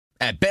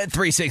At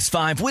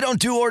Bet365, we don't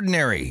do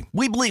ordinary.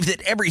 We believe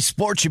that every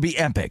sport should be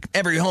epic.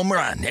 Every home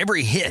run,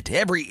 every hit,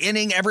 every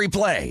inning, every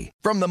play.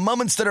 From the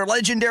moments that are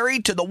legendary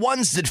to the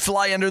ones that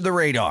fly under the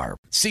radar.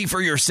 See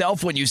for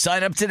yourself when you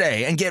sign up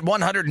today and get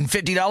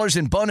 $150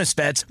 in bonus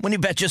bets when you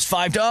bet just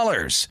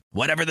 $5.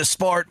 Whatever the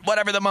sport,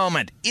 whatever the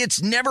moment,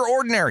 it's never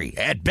ordinary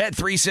at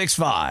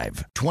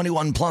Bet365.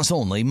 21 plus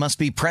only. Must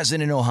be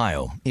present in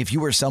Ohio. If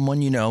you or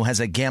someone you know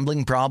has a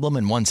gambling problem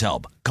and wants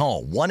help,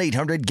 call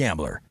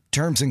 1-800-GAMBLER.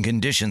 Terms and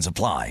conditions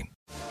apply.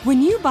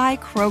 When you buy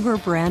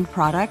Kroger brand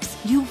products,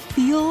 you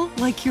feel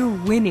like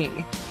you're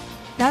winning.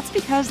 That's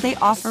because they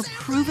offer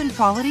proven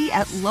quality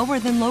at lower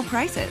than low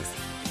prices.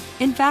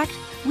 In fact,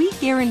 we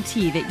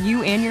guarantee that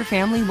you and your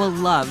family will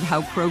love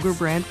how Kroger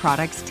brand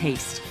products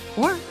taste,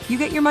 or you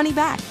get your money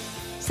back.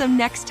 So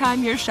next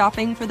time you're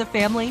shopping for the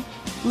family,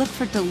 look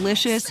for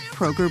delicious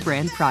Kroger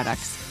brand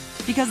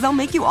products, because they'll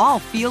make you all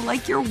feel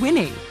like you're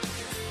winning.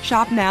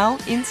 Shop now,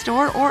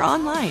 in-store, or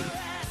online.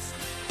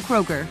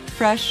 Kroger,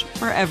 fresh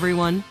for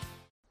everyone.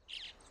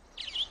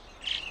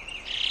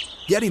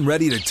 Getting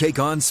ready to take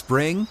on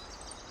spring?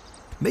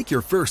 Make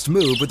your first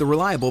move with the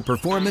reliable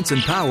performance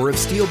and power of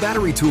Steel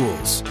battery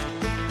tools.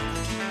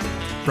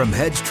 From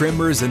hedge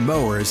trimmers and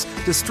mowers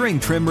to string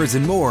trimmers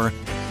and more,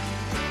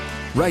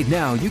 right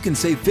now you can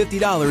save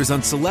 $50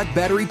 on select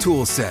battery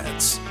tool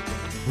sets.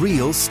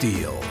 Real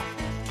Steel.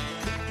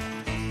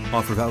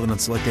 Offer valid on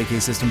select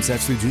AK system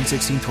sets through June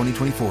 16,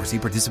 2024. See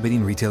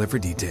participating retailer for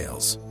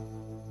details.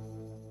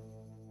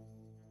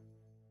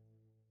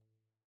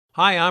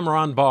 Hi, I'm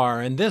Ron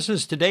Barr, and this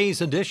is today's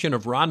edition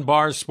of Ron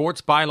Barr's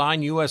Sports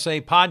Byline USA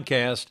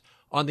podcast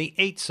on the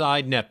 8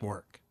 Side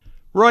Network.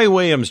 Roy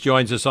Williams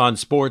joins us on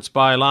Sports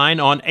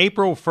Byline. On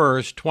April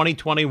 1st,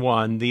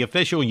 2021, the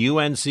official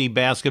UNC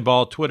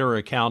basketball Twitter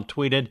account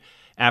tweeted,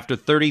 "After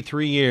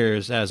 33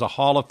 years as a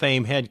Hall of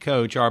Fame head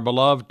coach, our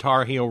beloved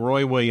Tar Heel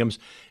Roy Williams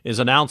is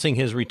announcing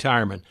his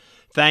retirement.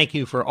 Thank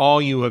you for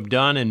all you have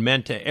done and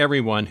meant to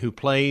everyone who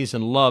plays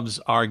and loves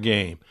our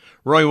game."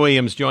 Roy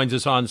Williams joins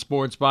us on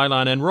Sports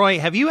Byline. And Roy,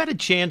 have you had a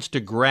chance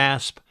to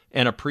grasp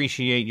and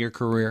appreciate your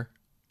career?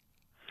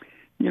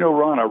 You know,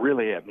 Ron, I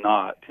really have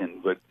not,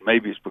 but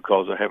maybe it's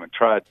because I haven't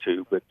tried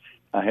to, but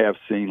I have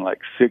seen like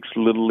 6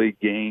 Little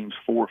League games,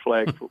 4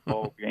 flag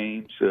football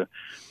games,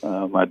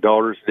 my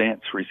daughter's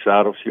dance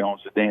recital. She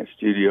owns a dance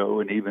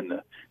studio, and even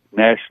the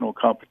national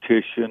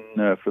competition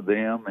for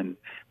them. And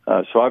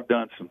so I've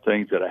done some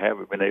things that I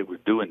haven't been able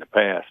to do in the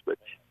past, but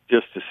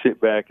just to sit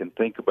back and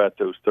think about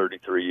those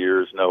 33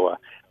 years, no,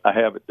 I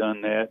haven't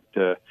done that.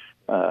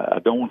 I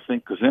don't want to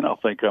think, because then I'll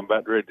think I'm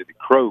about ready to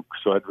croak,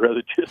 so I'd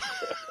rather just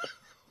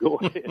go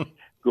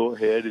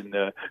ahead and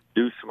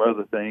do some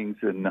other things.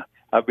 And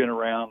I've been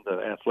around the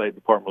athletic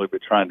department a little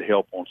bit trying to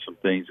help on some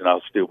things, and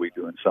I'll still be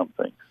doing some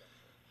things.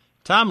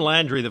 Tom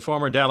Landry, the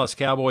former Dallas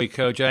Cowboy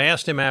coach, I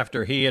asked him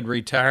after he had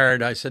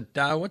retired, I said,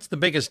 what's the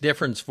biggest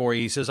difference for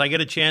you? He says, I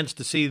get a chance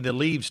to see the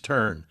leaves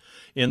turn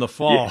in the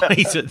fall. Yeah.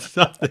 He said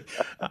something.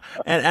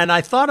 And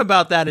I thought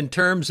about that in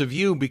terms of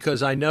you,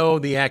 because I know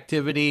the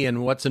activity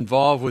and what's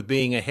involved with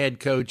being a head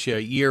coach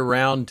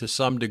year-round to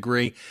some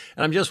degree.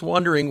 And I'm just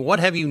wondering, what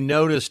have you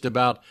noticed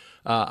about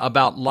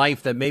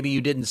life that maybe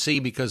you didn't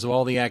see because of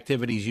all the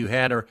activities you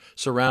had or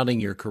surrounding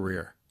your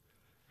career?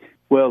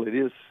 Well, it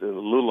is a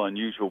little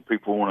unusual.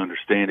 People won't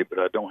understand it, but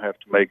I don't have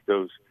to make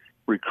those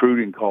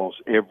recruiting calls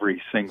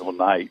every single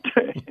night.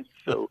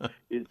 So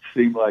it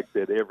seemed like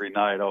that every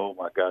night, oh,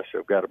 my gosh,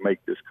 I've got to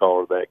make this call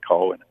or that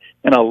call.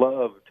 And I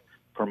loved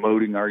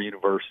promoting our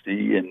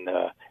university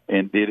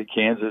and did at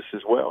Kansas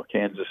as well,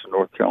 Kansas and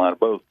North Carolina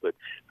both. But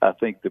I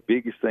think the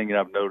biggest thing that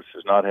I've noticed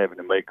is not having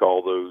to make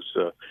all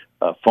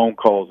those phone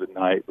calls at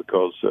night,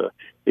 because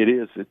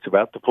it's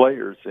about the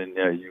players, and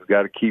you've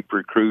got to keep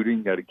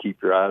recruiting, got to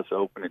keep your eyes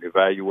open and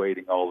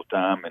evaluating all the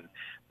time. And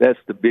that's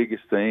the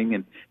biggest thing.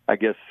 And I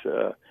guess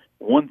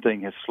one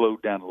thing has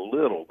slowed down a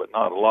little, but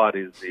not a lot,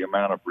 is the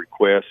amount of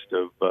requests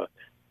of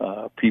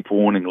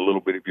people wanting a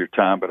little bit of your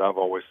time. But I've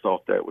always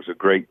thought that was a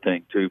great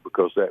thing, too,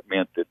 because that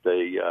meant that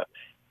they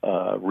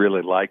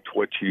really liked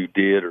what you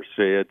did or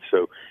said.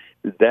 So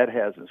that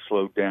hasn't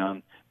slowed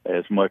down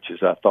as much as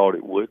I thought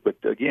it would. But,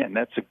 again,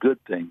 that's a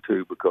good thing,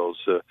 too, because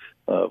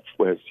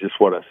it's just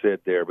what I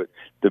said there. But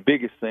the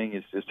biggest thing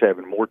is just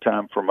having more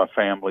time for my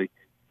family,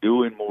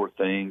 doing more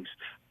things,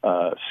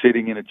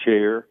 sitting in a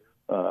chair,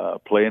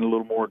 playing a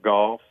little more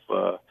golf,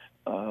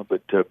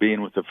 but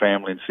being with the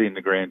family and seeing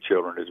the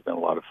grandchildren has been a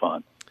lot of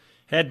fun.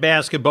 Head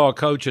basketball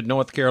coach at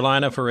North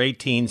Carolina for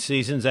 18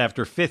 seasons.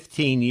 After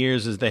 15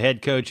 years as the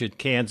head coach at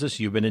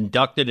Kansas, you've been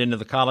inducted into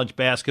the College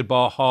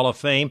Basketball Hall of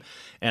Fame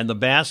and the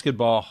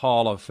Basketball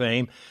Hall of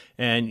Fame,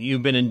 and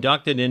you've been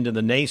inducted into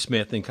the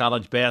Naismith and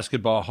College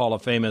Basketball Hall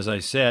of Fame, as I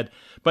said.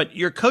 But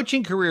your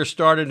coaching career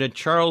started at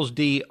Charles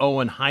D.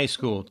 Owen High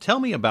School.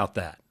 Tell me about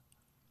that.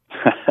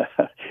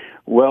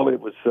 Well, it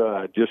was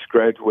just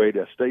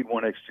graduated. I stayed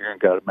one extra year and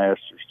got a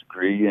master's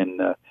degree, and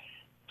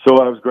so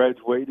I was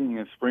graduating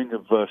in spring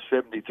of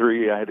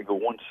 '73. I had to go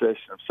one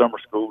session of summer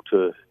school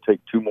to take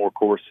 2 more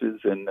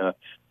courses, and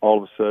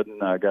all of a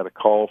sudden I got a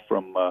call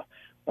from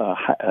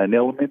an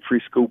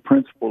elementary school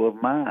principal of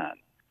mine,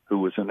 who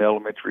was an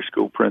elementary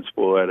school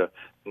principal at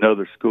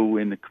another school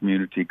in the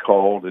community,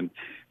 called and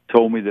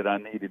told me that I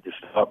needed to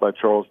stop by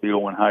Charles D.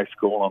 Owen High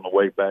School on the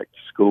way back to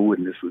school,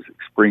 and this was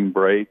spring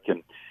break.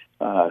 And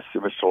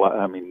said,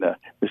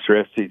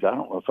 Mr. Estes, I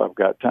don't know if I've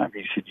got time.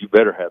 He said, you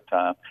better have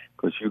time,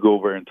 because you go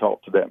over and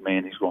talk to that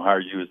man. He's going to hire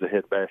you as the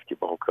head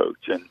basketball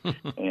coach.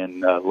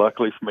 And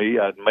luckily for me,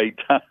 I'd made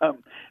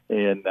time,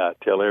 and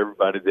tell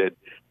everybody that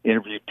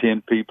interviewed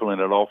 10 people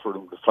and had offered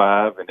them to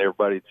 5, and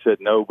everybody had said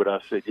no, but I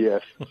said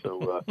yes.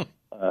 So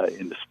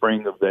in the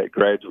spring of that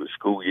graduate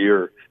school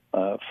year,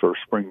 for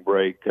spring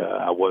break,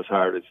 I was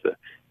hired as the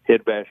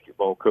head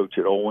basketball coach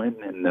at Owen,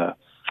 and a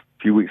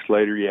few weeks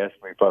later, he asked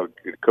me if I would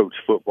coach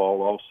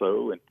football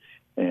also,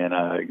 and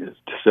I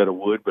said I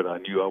would, but I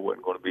knew I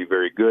wasn't going to be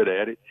very good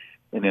at it.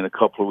 And then a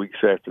couple of weeks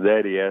after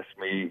that, he asked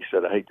me, he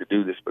said, I hate to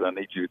do this, but I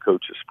need you to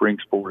coach a spring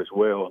sport as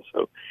well. And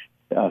so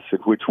I said,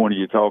 which one are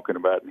you talking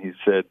about? And he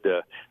said,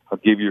 I'll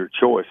give you a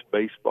choice,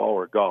 baseball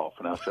or golf.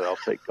 And I said, I'll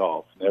take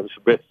golf. And that was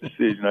the best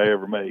decision I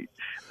ever made.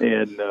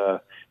 And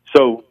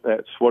so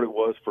that's what it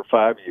was for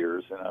 5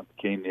 years. And I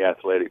became the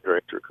athletic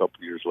director a couple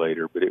of years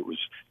later. But it was,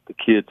 the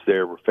kids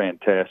there were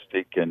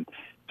fantastic and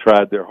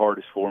tried their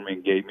hardest for me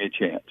and gave me a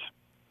chance.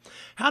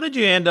 How did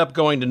you end up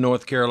going to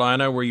North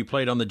Carolina, where you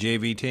played on the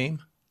JV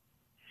team?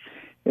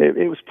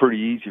 It was pretty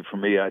easy for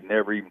me. I'd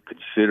never even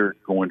considered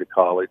going to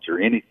college or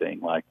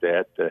anything like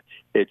that.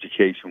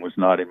 Education was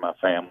not in my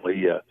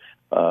family.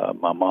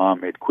 My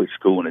mom had quit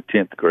school in the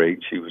 10th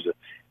grade. She was a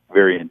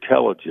very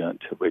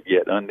intelligent but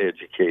yet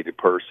uneducated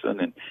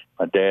person, and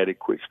my dad had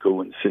quit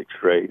school in the 6th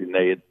grade, and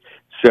they had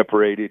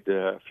separated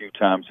a few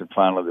times, and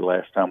finally the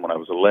last time when I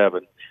was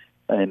 11.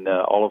 And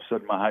all of a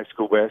sudden, my high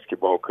school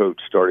basketball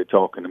coach started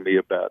talking to me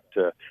about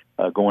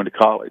going to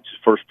college.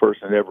 First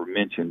person that ever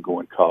mentioned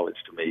going to college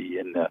to me,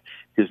 and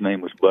his name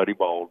was Buddy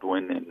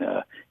Baldwin,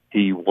 and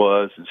he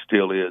was and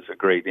still is a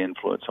great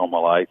influence on my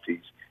life. He's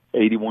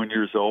 81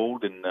 years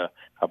old, and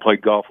I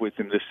played golf with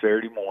him this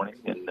Saturday morning.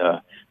 And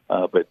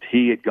but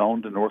he had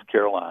gone to North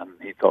Carolina,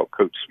 and he thought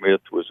Coach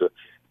Smith was a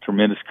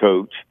tremendous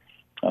coach.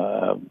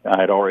 I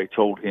had already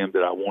told him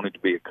that I wanted to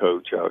be a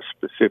coach. I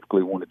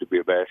specifically wanted to be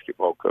a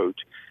basketball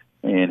coach.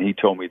 And he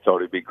told me he thought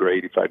it'd be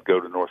great if I'd go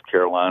to North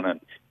Carolina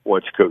and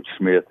watch Coach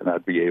Smith, and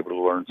I'd be able to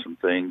learn some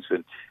things.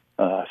 And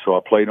so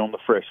I played on the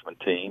freshman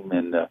team,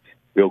 and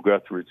Bill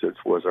Guthridge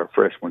was our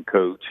freshman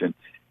coach, and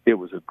it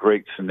was a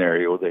great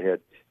scenario. They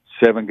had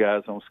 7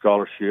 guys on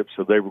scholarship,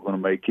 so they were going to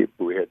make it.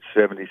 But we had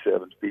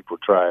 77 people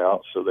try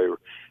out, so there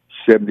were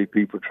 70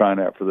 people trying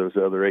out for those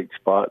other 8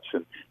 spots.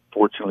 And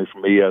fortunately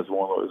for me, I was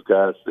one of those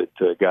guys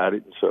that got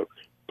it, and so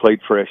played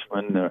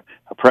freshman.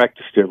 I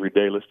practiced every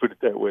day. Let's put it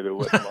that way. There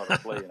wasn't a lot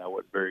of playing. I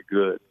wasn't very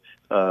good.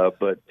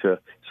 So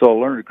I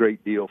learned a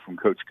great deal from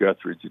Coach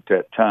Guthridge at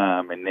that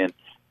time. And then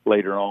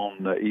later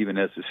on, even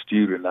as a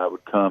student, I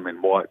would come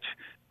and watch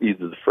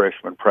either the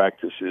freshman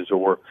practices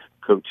or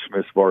Coach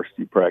Smith's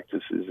varsity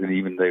practices. And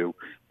even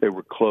they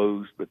were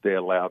closed, but they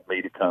allowed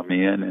me to come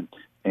in.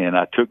 And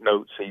I took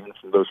notes even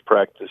from those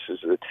practices.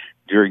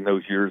 During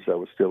those years, I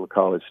was still a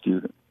college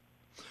student.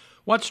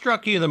 What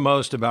struck you the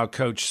most about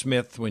Coach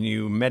Smith when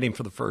you met him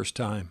for the first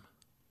time?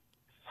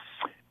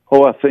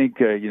 Oh, I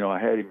think, I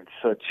had him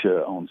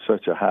on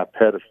such a high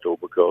pedestal,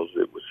 because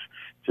it was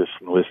just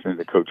from listening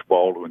to Coach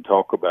Baldwin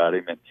talk about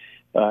him. And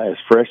as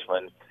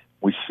freshmen,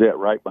 we sat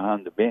right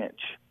behind the bench.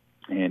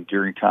 And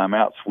during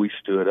timeouts, we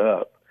stood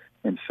up.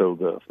 And so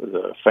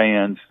the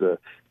fans, the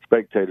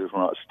spectators were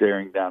not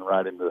staring down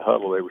right into the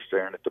huddle. They were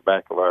staring at the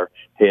back of our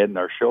head and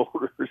our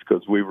shoulders,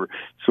 because we were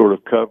sort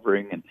of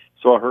covering. And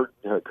so I heard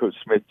Coach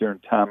Smith during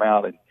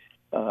timeout, and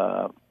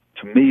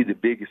to me, the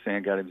biggest thing I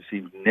got him is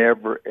he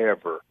never,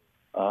 ever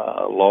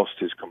lost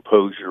his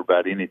composure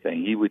about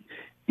anything. He would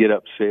get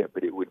upset,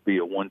 but it would be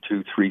a 1,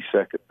 2, 3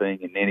 second thing,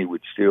 and then he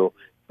would still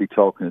be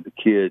talking to the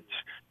kids,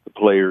 the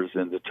players,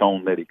 and the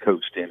tone that he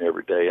coached in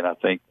every day. And I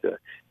think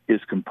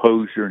his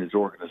composure and his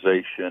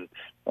organization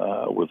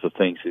was the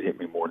things that hit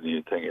me more than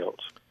anything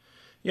else.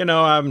 You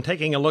know, I'm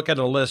taking a look at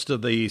a list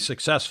of the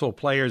successful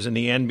players in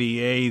the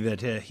NBA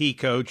that he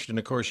coached, and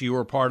of course you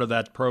were part of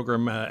that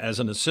program as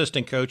an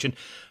assistant coach. And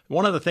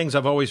one of the things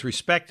I've always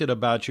respected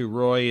about you,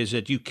 Roy, is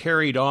that you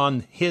carried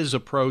on his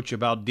approach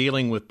about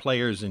dealing with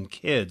players and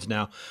kids.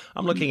 Now,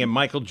 I'm looking at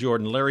Michael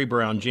Jordan, Larry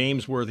Brown,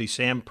 James Worthy,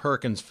 Sam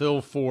Perkins,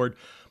 Phil Ford,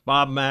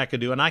 Bob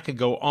McAdoo, and I could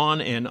go on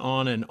and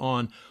on and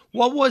on.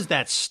 What was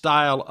that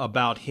style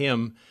about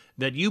him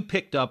that you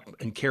picked up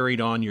and carried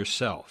on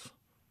yourself?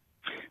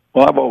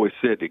 Well, I've always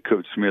said that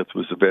Coach Smith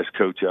was the best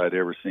coach I'd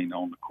ever seen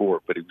on the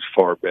court, but he was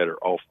far better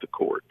off the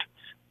court.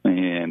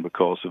 And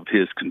because of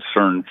his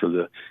concern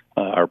for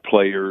our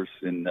players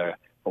and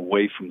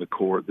away from the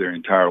court, their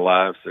entire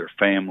lives, their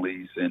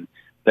families, and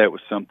that was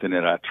something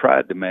that I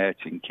tried to match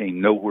and came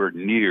nowhere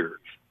near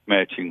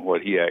matching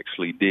what he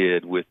actually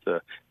did with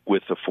the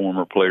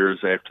former players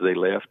after they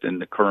left, and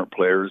the current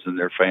players and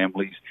their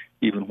families,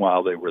 even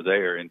while they were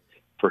there. And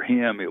for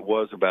him, it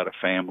was about a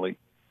family.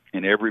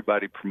 and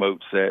everybody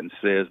promotes that and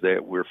says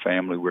that we're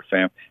family,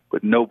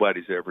 but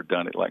nobody's ever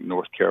done it like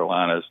North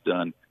Carolina has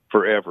done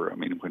forever. I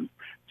mean, when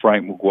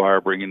Frank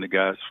McGuire bringing the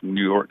guys from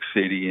New York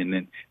City, and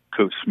then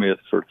Coach Smith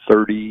for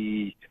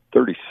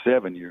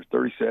 37 years,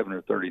 37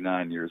 or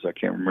 39 years, I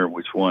can't remember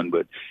which one,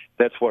 but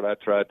that's what I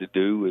tried to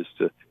do, is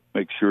to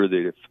make sure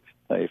that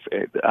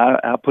if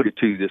I'll put it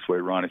to you this way,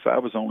 Ron, if I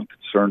was only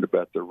concerned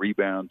about the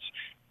rebounds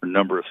or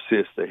number of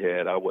assists they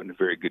had, I wasn't a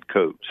very good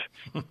coach.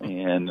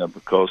 And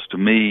because to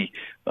me,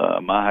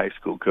 my high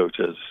school coach,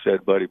 as I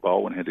said, Buddy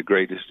Baldwin, had the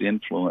greatest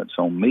influence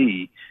on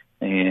me.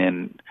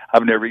 And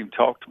I've never even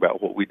talked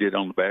about what we did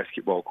on the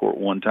basketball court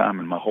one time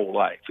in my whole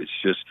life. It's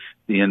just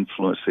the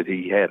influence that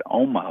he had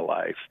on my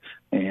life.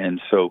 And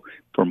so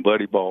from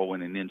Buddy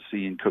Baldwin and then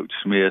seeing Coach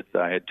Smith,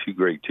 I had two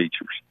great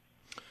teachers.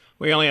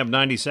 We only have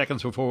 90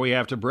 seconds before we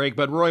have to break.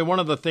 But, Roy, one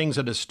of the things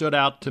that has stood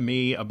out to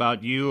me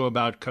about you,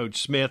 about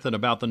Coach Smith, and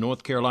about the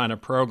North Carolina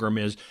program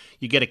is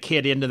you get a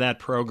kid into that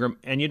program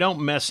and you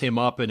don't mess him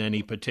up in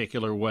any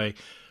particular way.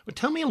 But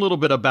tell me a little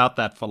bit about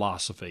that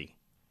philosophy.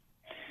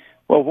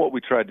 Well, what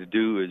we tried to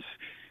do is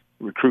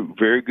recruit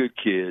very good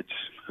kids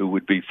who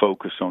would be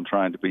focused on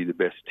trying to be the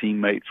best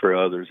teammate for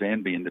others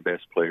and being the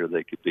best player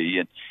they could be.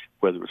 And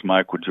whether it was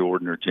Michael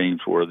Jordan or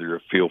James Worthy or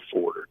Phil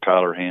Ford or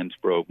Tyler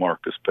Hansbrough,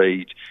 Marcus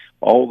Page,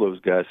 all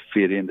those guys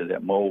fit into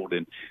that mold.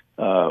 And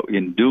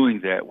in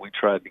doing that, we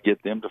tried to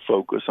get them to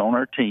focus on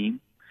our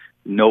team,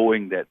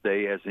 knowing that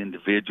they as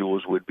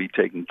individuals would be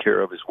taken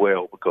care of as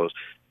well, because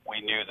we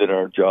knew that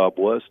our job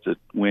was to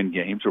win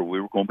games or we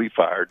were going to be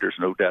fired. There's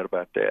no doubt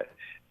about that.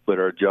 But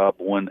our job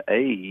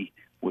 1A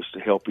was to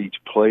help each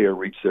player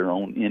reach their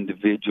own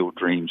individual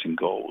dreams and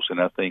goals. And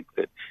I think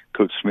that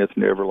Coach Smith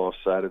never lost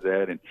sight of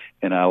that.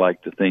 And I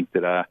like to think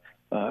that I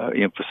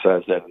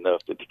emphasized that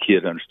enough that the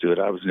kid understood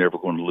I was never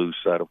going to lose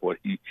sight of what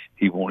he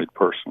wanted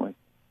personally.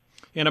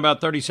 In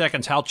about 30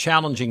 seconds, how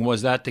challenging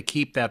was that to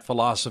keep that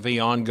philosophy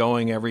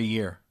ongoing every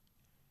year?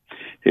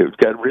 It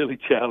got really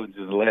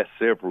challenging the last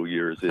several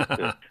years.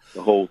 The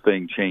whole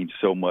thing changed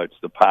so much.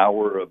 The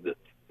power of the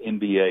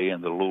NBA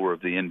and the lure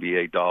of the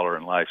NBA dollar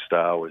and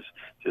lifestyle is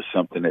just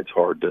something that's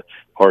hard to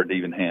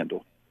even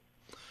handle.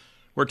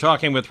 We're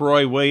talking with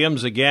Roy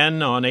Williams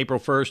again on April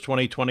 1st,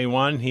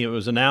 2021. It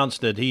was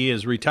announced that he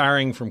is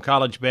retiring from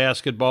college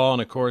basketball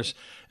and, of course,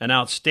 an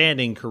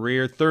outstanding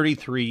career,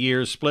 33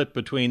 years split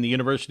between the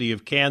University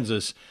of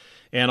Kansas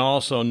and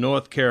also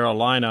North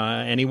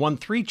Carolina. And he won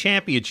 3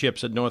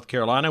 championships at North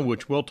Carolina,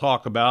 which we'll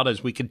talk about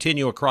as we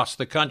continue across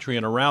the country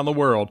and around the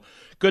world.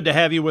 Good to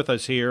have you with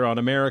us here on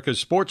America's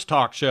sports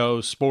talk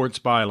show, Sports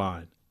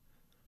Byline.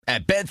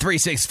 At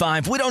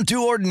Bet365, we don't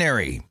do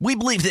ordinary. We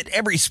believe that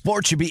every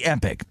sport should be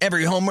epic.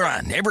 Every home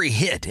run, every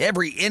hit,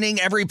 every inning,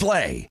 every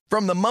play.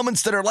 From the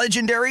moments that are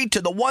legendary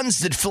to the ones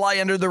that fly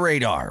under the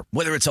radar.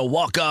 Whether it's a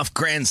walk-off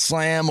grand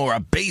slam or a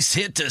base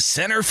hit to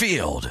center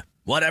field.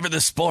 Whatever the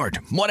sport,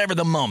 whatever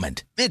the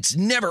moment, it's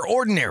never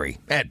ordinary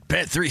at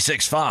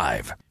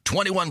Bet365.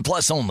 21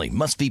 plus only.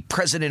 Must be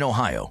present in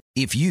Ohio.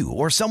 If you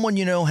or someone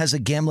you know has a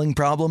gambling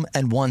problem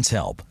and wants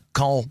help,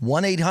 call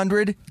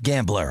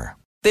 1-800-GAMBLER.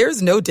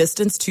 There's no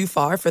distance too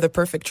far for the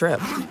perfect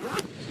trip.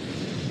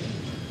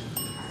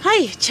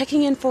 Hi,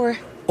 checking in for...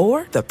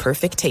 Or the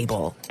perfect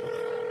table.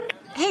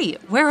 Hey,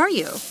 where are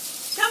you?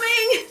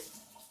 Coming!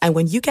 And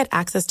when you get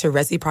access to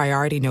Resi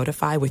Priority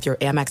Notify with your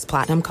Amex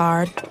Platinum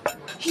card...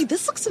 Hey,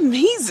 this looks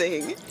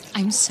amazing.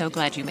 I'm so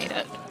glad you made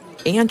it.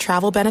 And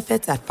travel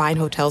benefits at fine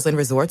hotels and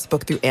resorts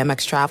booked through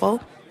Amex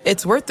Travel,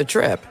 it's worth the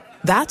trip.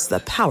 That's the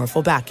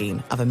powerful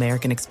backing of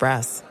American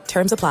Express.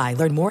 Terms apply.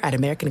 Learn more at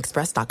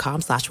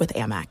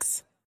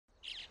americanexpress.com/withAmex.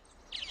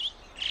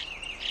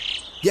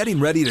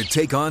 Getting ready to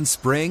take on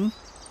spring?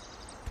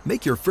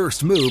 Make your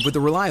first move with the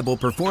reliable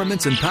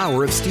performance and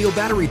power of Steel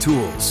battery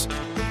tools.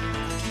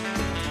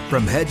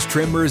 From hedge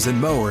trimmers and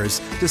mowers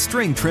to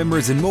string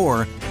trimmers and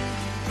more,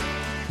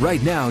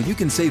 right now you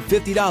can save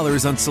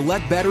 $50 on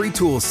select battery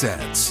tool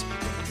sets.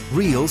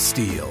 Real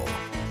Steel.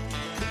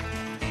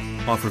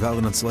 Offer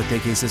valid on select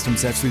AK system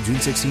sets through June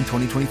 16,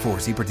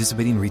 2024. See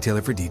participating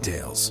retailer for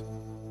details.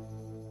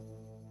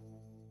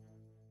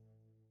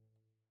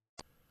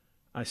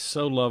 I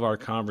so love our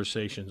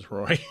conversations,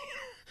 Roy.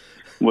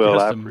 Well,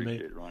 Just I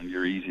appreciate it, Ron.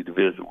 You're easy to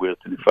visit with,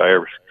 and if I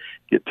ever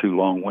get too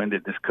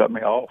long-winded, just cut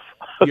me off.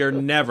 You're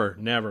never.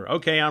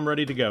 Okay, I'm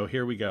ready to go.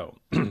 Here we go.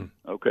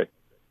 Okay.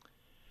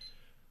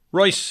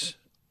 Roy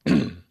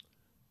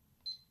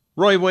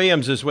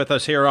Williams is with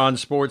us here on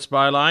Sports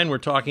Byline. We're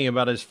talking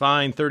about his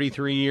fine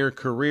 33-year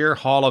career,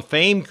 Hall of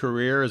Fame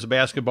career as a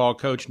basketball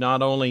coach,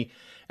 not only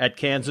at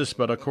Kansas,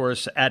 but, of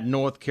course, at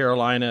North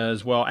Carolina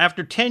as well.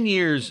 After 10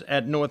 years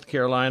at North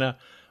Carolina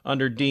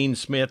under Dean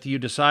Smith, you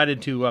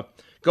decided to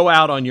go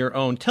out on your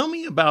own. Tell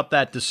me about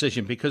that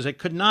decision, because it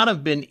could not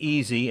have been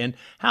easy. And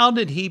how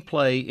did he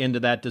play into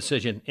that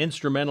decision?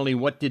 Instrumentally,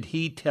 what did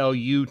he tell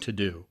you to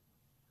do?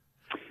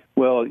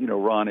 Well,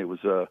 Ron, it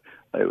was a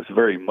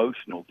very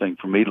emotional thing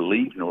for me to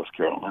leave North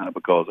Carolina,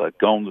 because I'd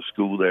gone to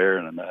school there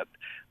and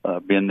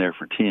I'd been there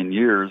for 10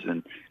 years,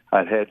 and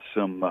I'd had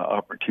some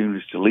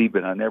opportunities to leave,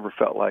 but I never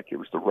felt like it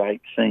was the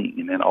right thing.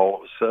 And then all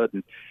of a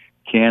sudden,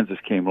 Kansas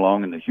came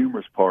along, and the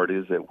humorous part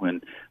is that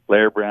when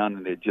Larry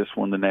Brown had just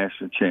won the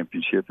national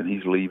championship, and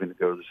he's leaving to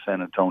go to the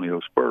San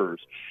Antonio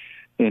Spurs,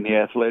 and the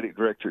athletic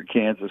director at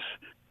Kansas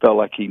felt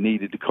like he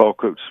needed to call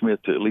Coach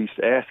Smith to at least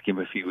ask him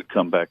if he would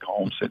come back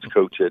home, since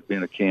Coach had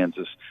been a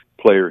Kansas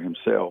player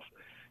himself.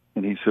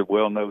 And he said,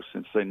 well, no,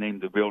 since they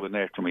named the building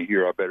after me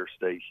here, I better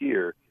stay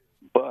here.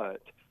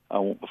 But I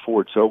want,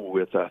 before it's over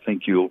with, I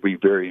think you'll be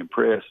very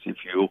impressed if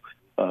you'll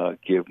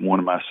give one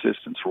of my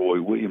assistants,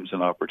 Roy Williams,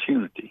 an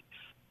opportunity.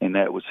 And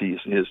that was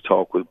his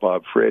talk with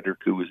Bob Frederick,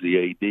 who was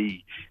the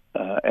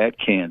AD at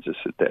Kansas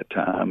at that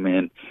time.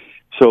 And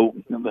so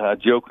I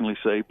jokingly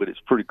say, but it's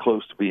pretty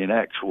close to being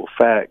actual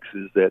facts,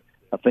 is that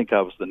I think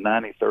I was the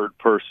 93rd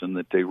person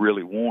that they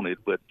really wanted,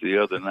 but the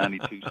other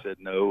 92 said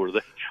no,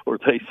 or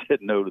they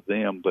said no to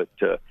them. But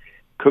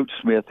Coach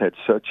Smith had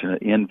such an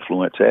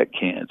influence at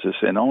Kansas,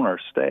 and on our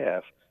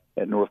staff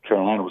at North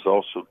Carolina was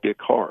also Dick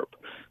Harp,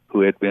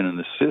 who had been an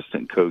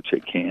assistant coach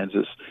at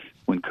Kansas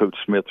when Coach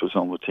Smith was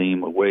on the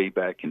team way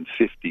back in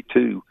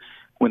 '52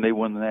 when they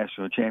won the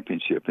national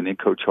championship. And then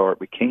Coach Harp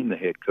became the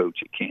head coach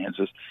at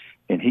Kansas,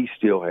 and he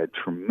still had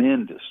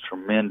tremendous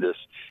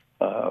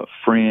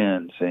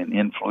friends and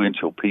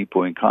influential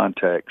people and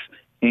contacts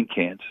in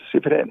Kansas.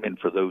 If it hadn't been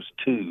for those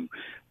two,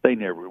 they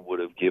never would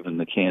have given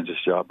the Kansas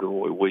job to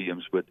Roy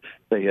Williams, but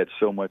they had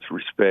so much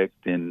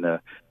respect and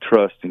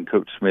trust in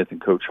Coach Smith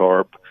and Coach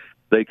Harp.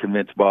 They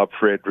convinced Bob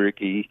Frederick.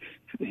 He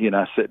and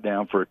I sat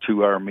down for a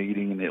 2-hour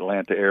meeting in the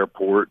Atlanta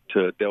airport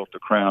to Delta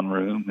Crown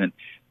Room, and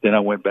then I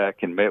went back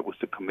and met with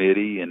the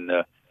committee, and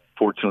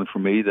fortunately for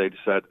me, they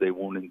decided they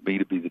wanted me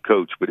to be the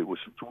coach. But it was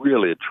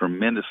really a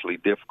tremendously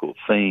difficult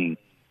thing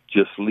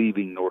just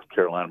leaving North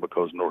Carolina,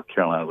 because North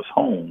Carolina was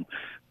home.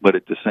 But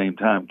at the same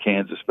time,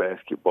 Kansas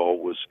basketball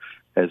was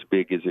as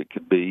big as it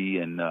could be,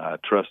 and I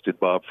trusted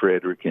Bob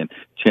Frederick and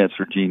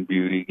Chancellor Gene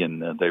Budig,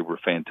 and they were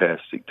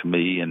fantastic to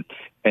me, and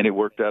it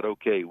worked out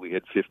okay. We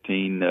had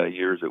 15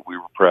 years that we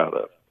were proud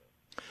of.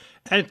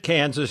 At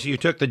Kansas, you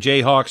took the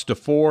Jayhawks to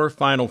 4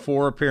 Final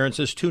Four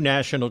appearances, 2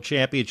 national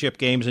championship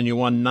games, and you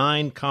won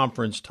 9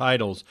 conference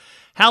titles.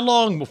 How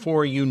long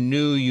before you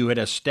knew you had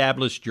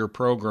established your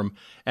program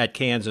at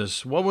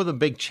Kansas? What were the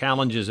big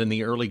challenges in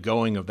the early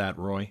going of that,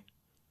 Roy?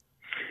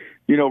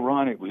 You know,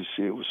 Ron, it was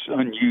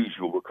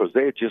unusual because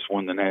they had just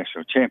won the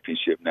national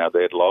championship. Now,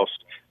 they had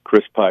lost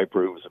Chris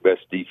Piper, who was the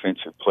best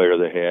defensive player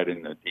they had,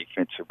 and the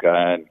defensive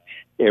guy and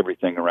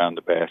everything around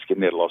the basket.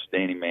 And they had lost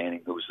Danny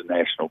Manning, who was the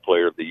National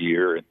Player of the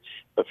Year, and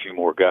a few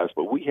more guys.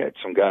 But we had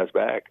some guys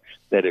back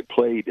that had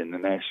played in the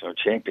national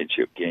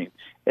championship game,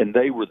 and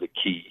they were the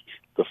key.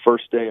 The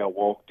first day I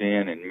walked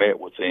in and met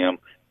with them,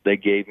 they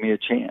gave me a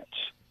chance.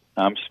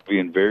 I'm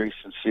being very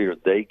sincere.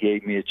 They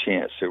gave me a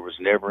chance. There was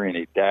never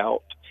any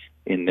doubt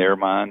in their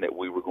mind that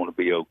we were going to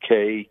be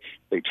okay.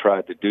 They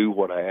tried to do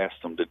what I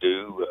asked them to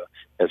do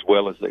as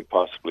well as they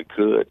possibly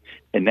could.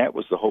 And that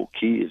was the whole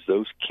key, is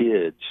those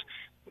kids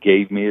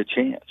gave me a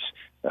chance.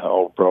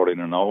 Brought in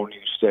an all-new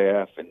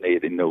staff, and they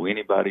didn't know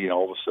anybody, and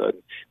all of a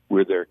sudden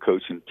we're their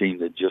coaching team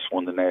that just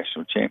won the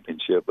national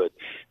championship. But,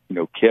 you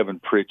know, Kevin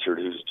Pritchard,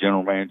 who's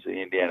general manager of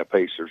the Indiana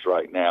Pacers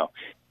right now,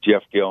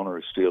 Jeff Gellner,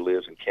 who still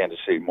lives in Kansas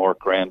City,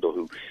 Mark Randall,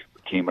 who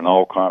became an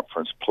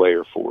all-conference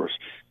player for us,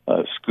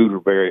 Scooter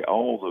Berry,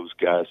 all those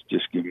guys,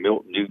 just give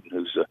Milton Newton,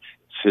 who's an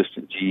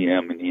assistant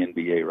GM in the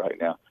NBA right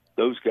now.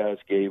 Those guys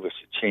gave us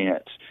a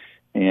chance.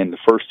 And the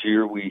first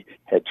year we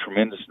had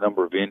tremendous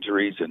number of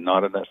injuries and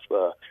not enough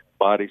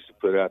bodies to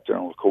put out there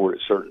on the court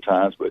at certain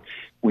times, but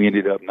we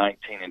ended up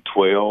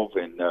 19-12,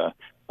 and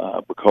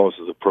because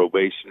of the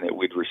probation that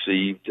we'd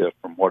received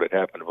from what had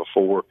happened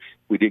before,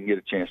 we didn't get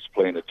a chance to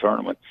play in the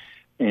tournament.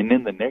 And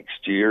then the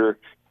next year,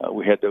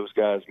 we had those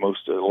guys,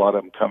 a lot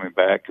of them coming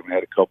back, and we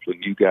had a couple of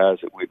new guys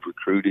that we'd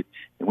recruited,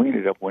 and we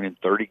ended up winning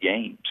 30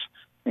 games.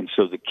 And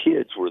so the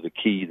kids were the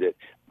key, that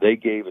they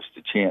gave us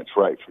the chance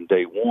right from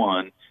day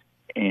one,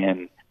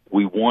 and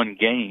we won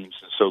games.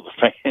 And so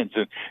the fans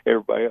and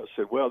everybody else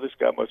said, well, this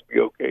guy must be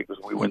okay because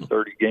we win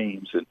 30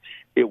 games. And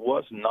it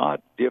was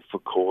not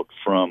difficult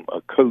from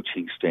a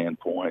coaching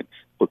standpoint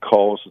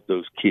because of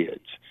those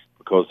kids,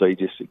 because they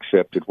just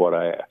accepted what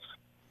I asked.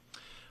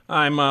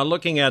 I'm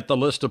looking at the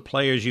list of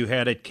players you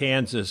had at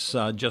Kansas,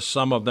 just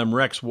some of them: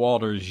 Rex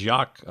Walters,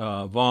 Jacques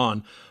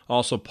Vaughn,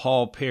 also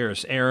Paul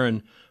Pierce,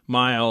 Aaron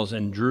Miles,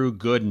 and Drew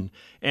Gooden.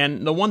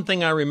 And the one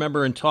thing I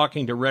remember in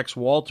talking to Rex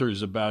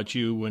Walters about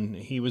you when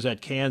he was at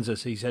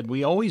Kansas, he said,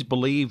 we always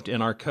believed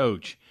in our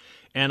coach.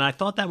 And I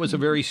thought that was a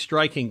very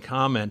striking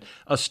comment.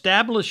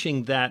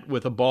 Establishing that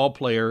with a ball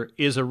player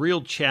is a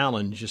real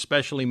challenge,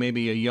 especially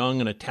maybe a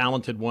young and a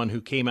talented one who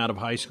came out of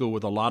high school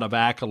with a lot of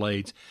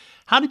accolades.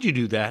 How did you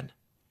do that?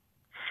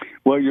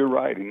 Well, you're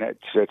right, and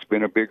that's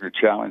been a bigger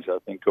challenge, I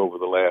think, over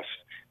the last,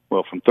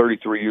 from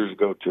 33 years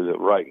ago to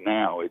right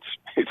now.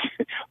 It's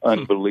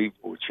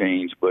unbelievable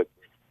change. But,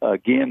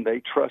 again,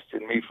 they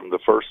trusted me from the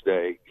first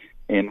day.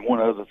 And one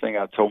other thing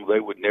I told them,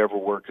 they would never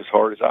work as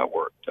hard as I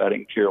worked. I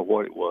didn't care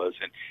what it was.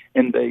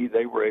 And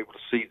they were able to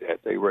see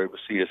that. They were able to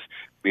see us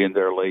being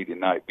there late at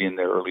night, being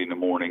there early in the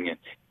morning, and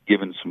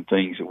giving some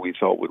things that we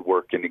thought would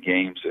work in the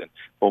games. And,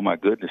 oh, my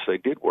goodness, they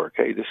did work.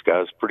 Hey, this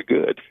guy's pretty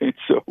good. And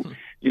so,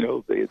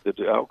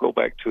 I'll go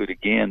back to it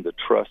again, the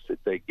trust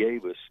that they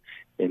gave us.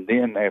 And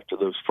then after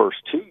those first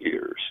 2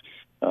 years,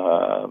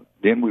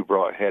 then we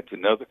had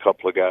another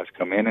couple of guys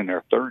come in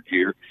our third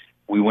year.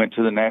 We went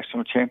to the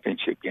national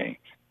championship game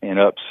and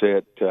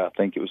upset, I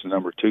think it was the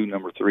number 2,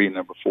 number 3, and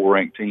number 4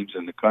 ranked teams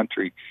in the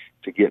country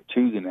to get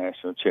to the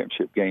national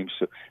championship game.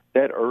 So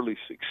that early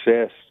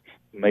success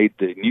made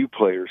the new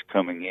players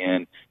coming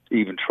in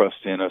even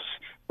trust in us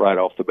right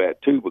off the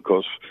bat too,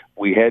 because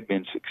we had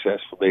been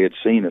successful. They had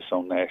seen us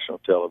on national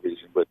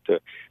television, but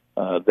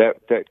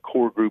that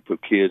core group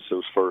of kids,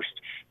 those first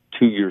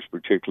 2 years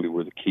particularly,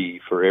 were the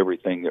key for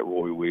everything that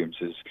Roy Williams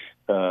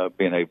has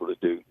been able to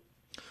do.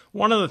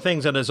 One of the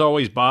things that has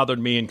always bothered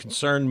me and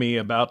concerned me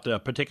about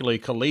particularly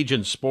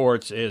collegiate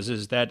sports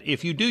is that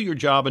if you do your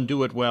job and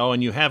do it well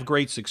and you have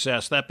great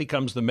success, that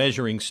becomes the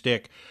measuring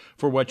stick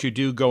for what you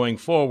do going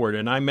forward.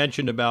 And I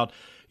mentioned about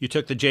you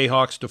took the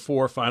Jayhawks to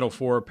 4 Final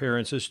Four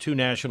appearances, 2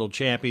 national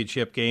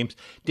championship games,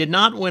 did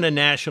not win a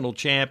national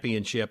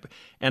championship,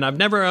 and I've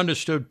never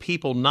understood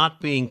people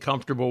not being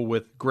comfortable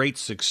with great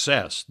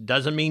success.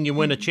 Doesn't mean you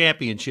win a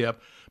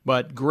championship,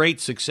 but great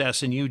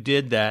success, and you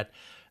did that.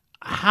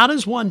 How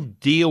does one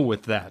deal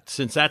with that,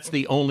 since that's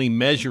the only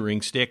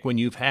measuring stick when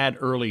you've had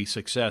early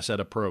success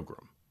at a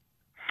program?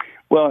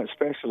 Well,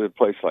 especially at a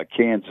place like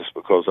Kansas,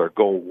 because our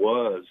goal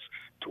was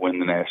to win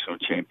the national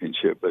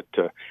championship.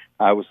 But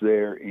I was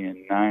there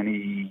in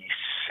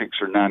 96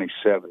 or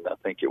 97, I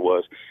think it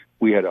was.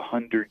 We had a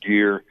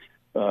 100-year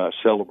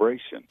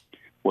celebration.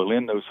 Well,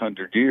 in those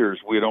 100 years,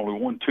 we had only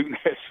won 2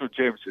 national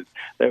championships.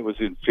 That was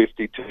in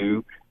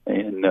 52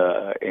 and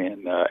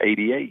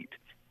 88.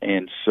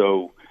 And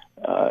so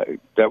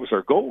that was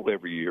our goal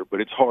every year,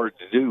 but it's hard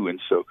to do. And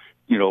so,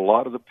 a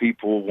lot of the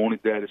people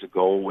wanted that as a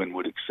goal and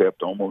would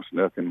accept almost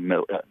nothing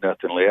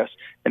less.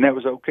 And that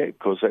was okay,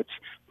 because that's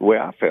the way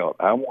I felt.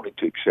 I wanted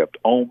to accept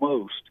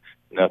almost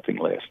nothing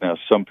less. Now,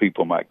 some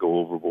people might go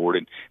overboard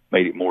and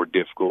made it more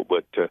difficult,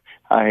 but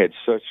I had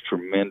such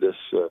tremendous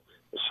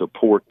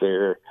support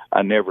there.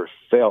 I never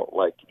felt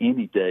like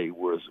any day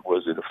was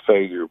it a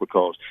failure,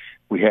 because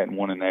we hadn't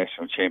won a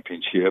national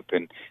championship.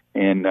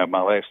 And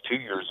my last 2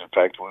 years, in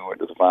fact, we went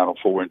to the Final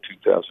Four in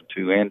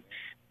 2002 and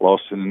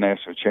lost in the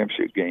national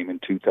championship game in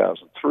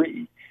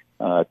 2003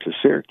 to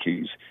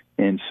Syracuse.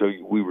 And so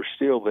we were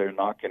still there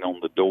knocking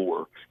on the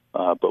door,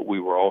 but we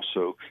were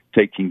also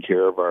taking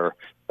care of our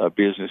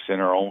business in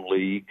our own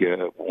league,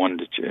 won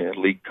the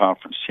league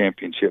conference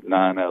championship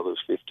 9 out of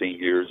those 15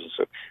 years. And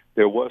so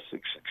there was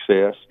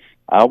success.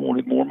 I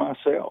wanted more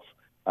myself.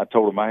 I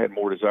told them I had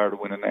more desire to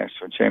win a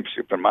national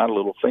championship than my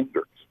little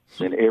finger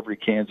than every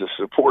Kansas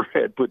supporter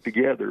had put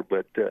together.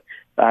 But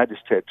I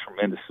just had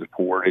tremendous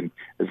support. And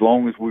as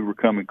long as we were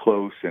coming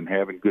close and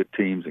having good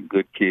teams and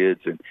good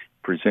kids and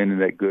presenting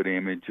that good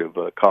image of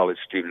a college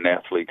student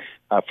athlete,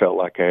 I felt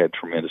like I had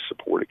tremendous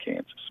support at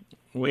Kansas.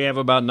 We have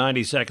about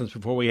 90 seconds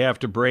before we have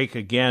to break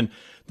again.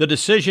 The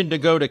decision to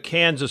go to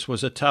Kansas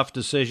was a tough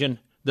decision.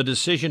 The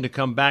decision to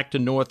come back to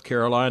North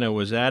Carolina,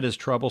 was that as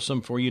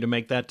troublesome for you to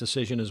make that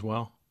decision as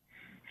well?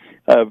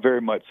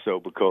 Very much so,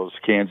 because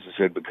Kansas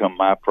had become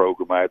my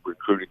program. I had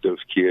recruited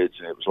those kids,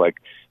 and it was like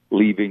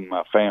leaving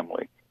my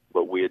family.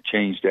 But we had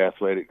changed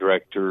athletic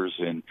directors,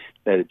 and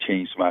that had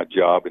changed my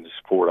job and the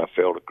support. I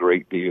felt a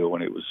great deal,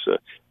 and it was a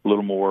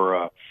little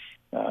more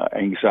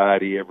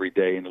anxiety every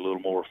day and a little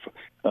more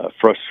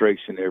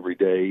frustration every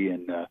day.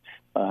 And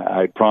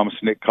I had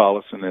promised Nick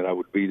Collison that I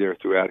would be there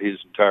throughout his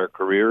entire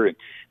career, and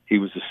he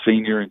was a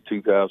senior in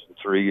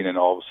 2003, and then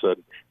all of a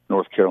sudden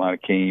North Carolina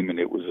came, and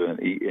it was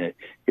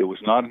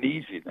not an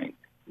easy thing,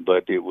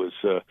 but it was.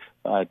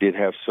 I did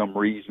have some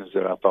reasons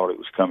that I thought it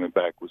was coming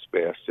back was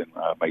best, and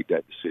I made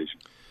that decision.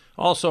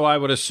 Also, I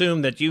would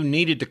assume that you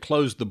needed to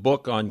close the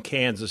book on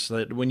Kansas,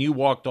 that when you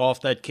walked off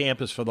that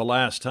campus for the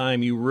last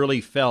time, you really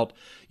felt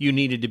you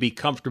needed to be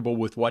comfortable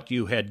with what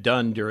you had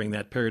done during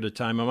that period of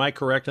time. Am I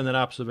correct in that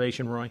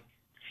observation, Roy?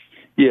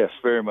 Yes,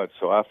 very much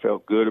so. I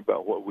felt good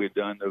about what we had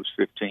done those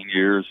 15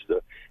 years,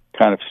 the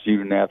kind of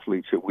student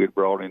athletes that we had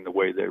brought in, the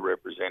way they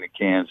represented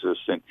Kansas.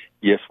 And,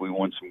 yes, we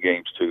won some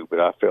games too,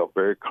 but I felt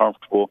very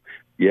comfortable.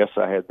 Yes,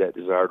 I had that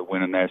desire to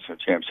win a national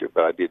championship,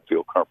 but I did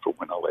feel comfortable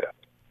when I left.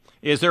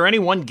 Is there any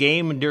one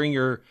game during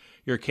your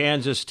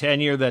Kansas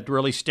tenure that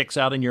really sticks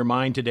out in your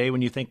mind today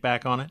when you think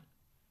back on it?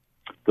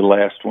 The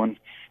last one,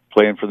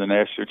 playing for the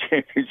national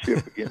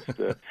championship against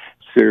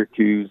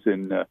Syracuse,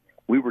 and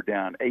we were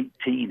down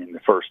 18 in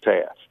the first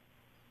half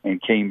and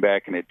came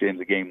back, and at the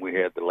end of the game we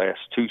had the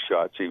last 2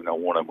 shots, even though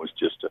one of them was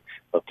just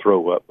a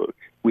throw-up. But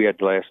we had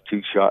the last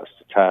 2 shots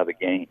to tie the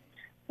game.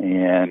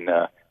 And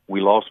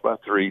we lost by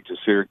 3 to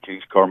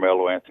Syracuse,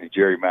 Carmelo Anthony,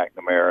 Jerry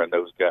McNamara, and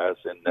those guys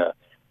in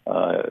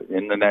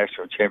the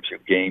national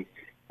championship game.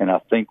 And I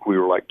think we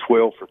were like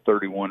 12 for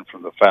 31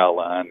 from the foul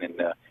line,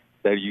 and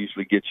that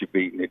usually gets you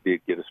beat, and it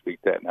did get us beat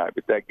that night.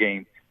 But that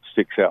game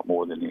sticks out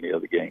more than any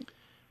other game.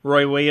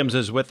 Roy Williams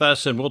is with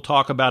us, and we'll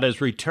talk about his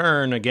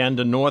return again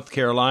to North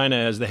Carolina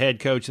as the head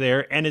coach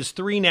there and his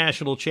 3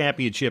 national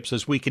championships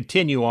as we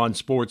continue on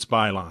Sports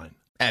Byline.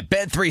 At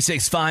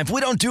Bet365,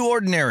 we don't do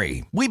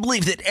ordinary. We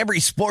believe that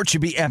every sport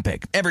should be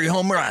epic. Every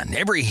home run,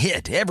 every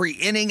hit, every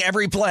inning,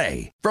 every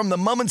play. From the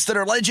moments that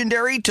are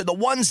legendary to the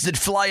ones that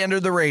fly under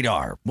the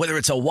radar. Whether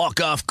it's a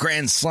walk-off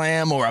grand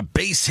slam or a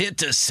base hit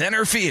to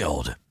center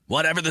field.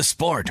 Whatever the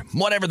sport,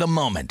 whatever the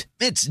moment.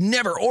 It's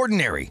never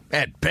ordinary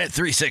at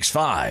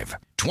Bet365.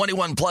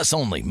 21 plus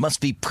only. Must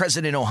be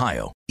present in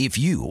Ohio. If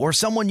you or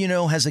someone you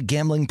know has a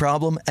gambling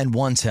problem and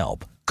wants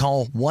help,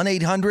 call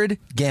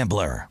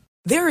 1-800-GAMBLER.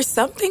 There are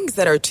some things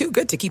that are too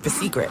good to keep a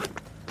secret.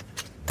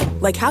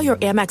 Like how your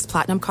Amex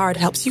Platinum card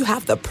helps you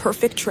have the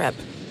perfect trip.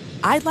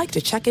 I'd like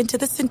to check into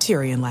the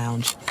Centurion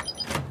Lounge.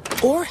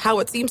 Or how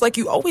it seems like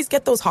you always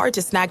get those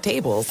hard-to-snag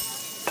tables.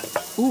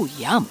 Ooh,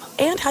 yum.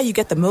 And how you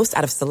get the most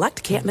out of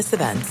select can't-miss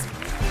events.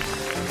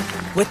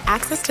 With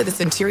access to the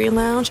Centurion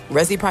Lounge,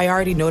 Resi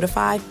Priority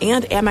Notified,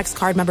 and Amex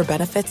card member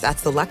benefits at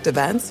select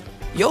events,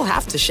 you'll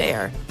have to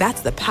share.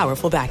 That's the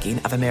powerful backing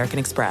of American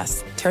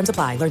Express. Terms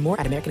apply. Learn more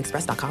at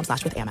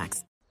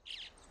americanexpress.com/withAmex.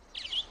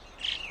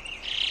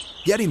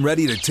 Getting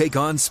ready to take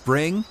on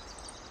spring?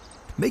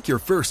 Make your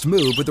first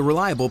move with the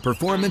reliable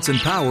performance and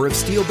power of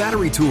Steel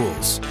battery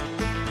tools.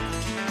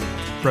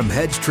 From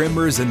hedge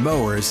trimmers and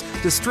mowers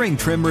to string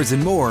trimmers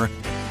and more,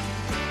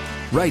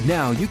 right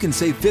now you can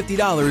save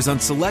 $50 on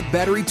select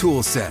battery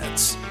tool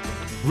sets.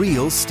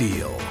 Real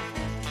Steel.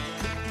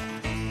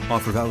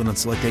 Offer valid on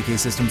select AK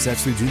system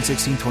sets through June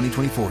 16,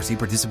 2024. See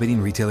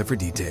participating retailer for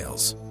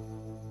details.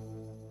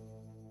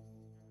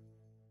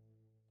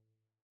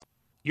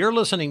 You're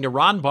listening to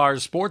Ron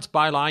Barr's Sports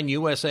Byline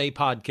USA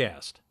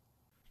podcast.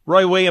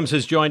 Roy Williams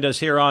has joined us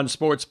here on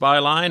Sports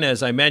Byline.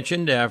 As I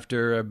mentioned,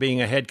 after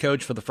being a head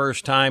coach for the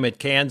first time at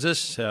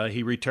Kansas,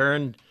 he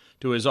returned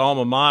to his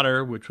alma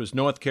mater, which was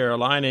North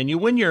Carolina, and you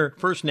win your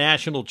first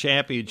national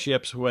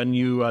championships when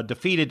you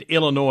defeated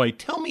Illinois.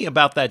 Tell me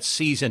about that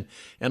season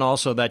and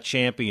also that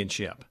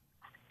championship.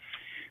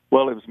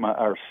 Well, it was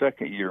our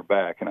second year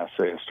back, and I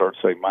start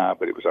to say my,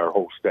 but it was our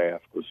whole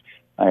staff. Because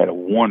I had a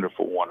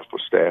wonderful, wonderful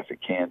staff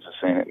at Kansas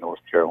and at North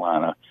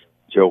Carolina.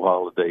 Joe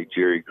Holliday,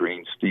 Jerry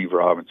Green, Steve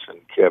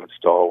Robinson, Kevin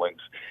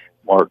Stallings,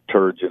 Mark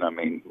Turgeon. I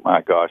mean,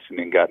 my gosh, and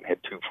then had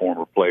 2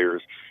 former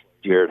players,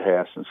 Jared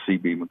Hass and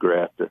C.B.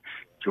 McGrath, to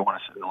join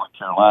us in North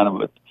Carolina.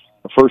 But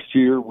the first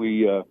year,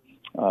 we had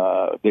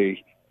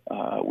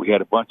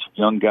a bunch of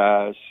young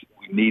guys.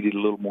 We needed a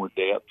little more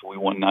depth. We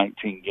won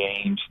 19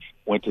 games,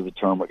 went to the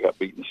tournament, got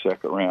beat in the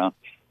second round.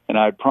 And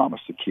I had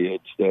promised the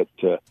kids that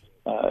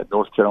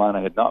North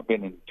Carolina had not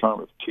been in the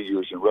tournament for 2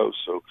 years in a row.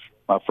 So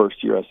my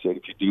first year, I said,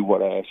 if you do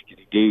what I ask you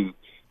to do,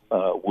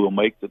 we'll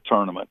make the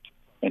tournament,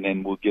 and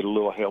then we'll get a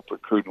little help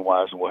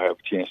recruiting-wise, and we'll have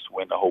a chance to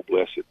win the whole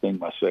blessed thing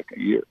my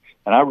second year.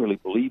 And I really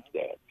believed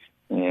that.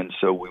 And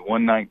so we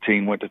won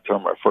 19, went to the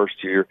tournament our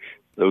first year.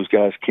 Those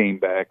guys came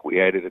back. We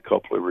added a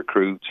couple of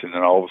recruits, and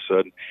then all of a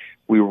sudden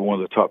we were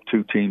one of the top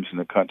 2 teams in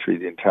the country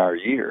the entire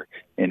year.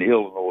 And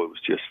Illinois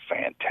was just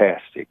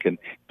fantastic. And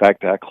in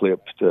fact, I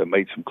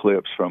made some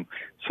clips from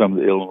some of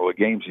the Illinois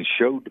games and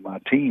showed to my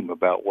team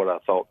about what I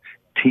thought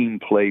team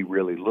play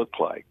really looked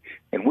like.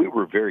 And we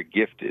were very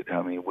gifted.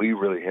 I mean, we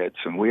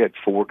had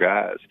 4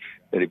 guys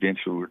that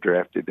eventually were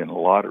drafted in the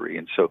lottery.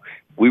 And so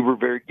we were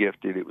very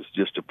gifted. It was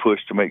just a push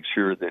to make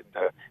sure that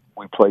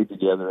we played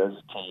together as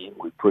a team.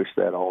 We pushed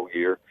that all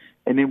year.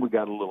 And then we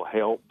got a little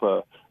help.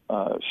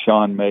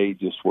 Sean May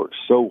just worked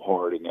so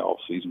hard in the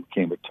offseason,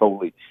 became a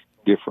totally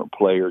different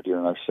player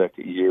during our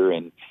second year.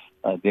 And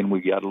then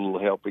we got a little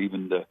help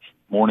even the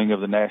morning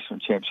of the national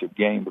championship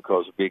game,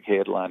 because a big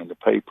headline in the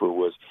paper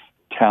was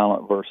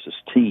talent versus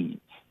team.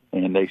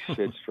 And they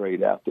said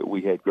straight out that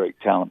we had great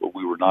talent, but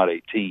we were not a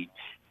team.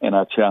 And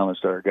I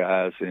challenged our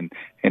guys, and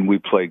we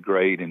played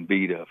great and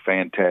beat a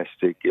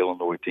fantastic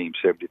Illinois team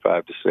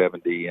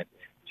 75-70, and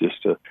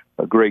just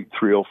a great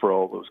thrill for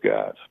all those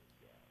guys.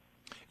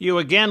 You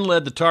again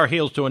led the Tar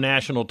Heels to a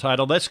national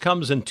title. This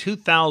comes in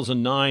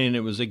 2009, and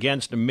it was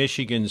against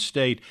Michigan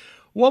State.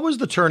 What was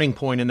the turning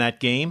point in that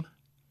game?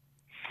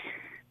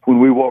 When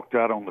we walked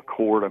out on the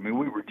court, I mean,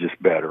 we were just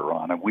better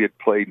on it. We had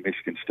played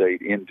Michigan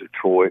State in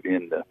Detroit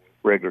in the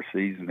regular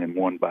season and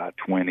won by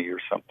 20 or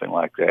something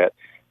like that.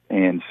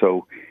 And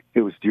so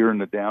it was during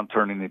the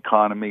downturn in the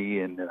economy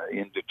in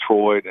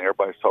Detroit, and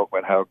everybody's talking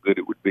about how good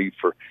it would be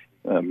for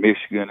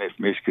Michigan if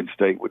Michigan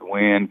State would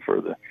win,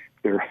 for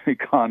their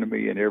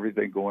economy and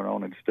everything going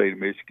on in the state of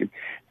Michigan.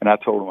 And I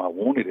told them I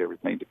wanted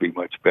everything to be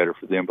much better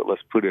for them, but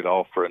let's put it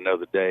off for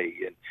another day.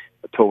 And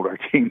I told our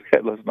team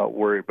that let's not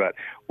worry about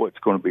what's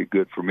going to be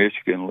good for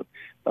Michigan,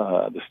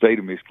 the state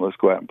of Michigan. Let's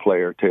go out and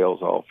play our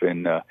tails off.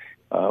 And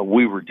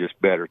we were just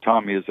better.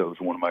 Tom Izzo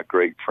was one of my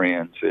great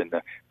friends,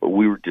 but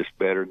we were just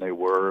better than they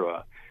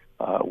were.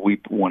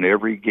 We won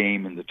every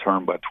game in the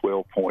term by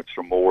 12 points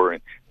or more,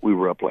 and we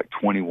were up like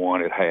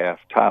 21 at half.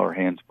 Tyler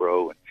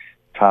Hansbrough and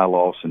Ty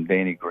Lawson,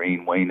 Danny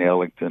Green, Wayne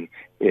Ellington,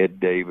 Ed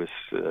Davis,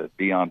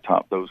 Deion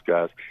Thompson, those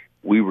guys,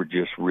 we were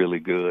just really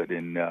good.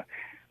 And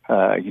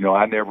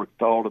I never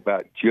thought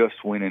about just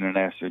winning a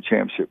national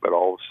championship, but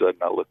all of a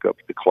sudden I look up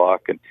at the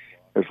clock and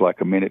there's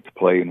like a minute to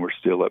play and we're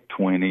still up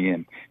 20,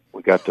 and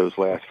we got those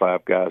last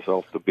 5 guys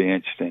off the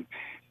bench, and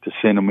to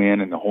send them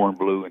in and the horn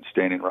blew, and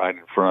standing right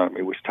in front of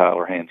me was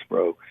Tyler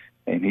Hansbrough.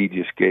 And he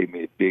just gave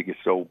me the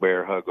biggest old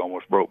bear hug,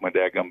 almost broke my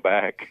daggum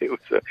back. It was,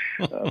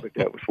 but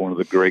that was one of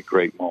the great,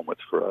 great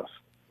moments for us.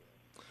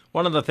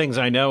 One of the things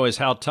I know is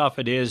how tough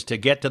it is to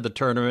get to the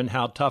tournament,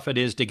 how tough it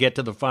is to get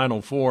to the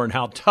Final Four, and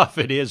how tough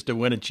it is to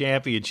win a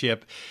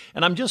championship.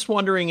 And I'm just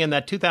wondering, in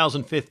that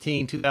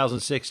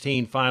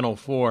 2015-2016 Final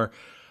Four,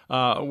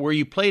 where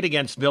you played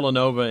against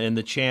Villanova in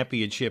the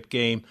championship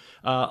game,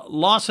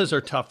 losses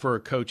are tough for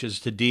coaches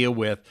to deal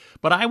with.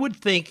 But I would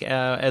think,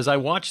 as I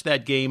watch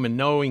that game and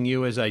knowing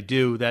you as I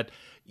do, that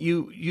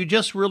you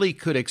just really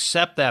could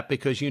accept that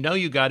because you know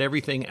you got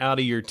everything out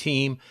of your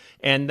team,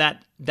 and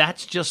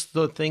that's just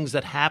the things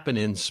that happen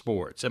in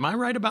sports. Am I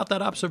right about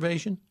that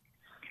observation?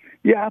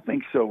 Yeah, I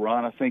think so,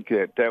 Ron. I think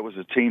that was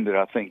a team that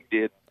I think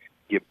did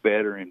get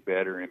better and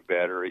better and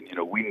better. And,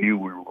 we knew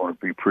we were going to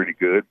be pretty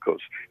good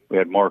because we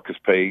had Marcus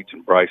Page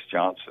and Bryce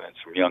Johnson and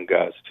some young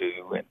guys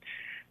too. And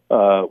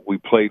we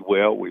played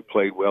well. We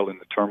played well in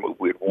the tournament.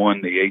 We had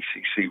won the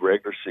ACC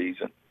regular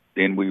season.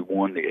 Then we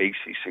won the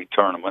ACC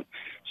tournament.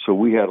 So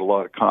we had a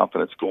lot of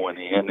confidence going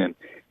in. And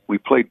we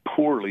played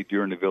poorly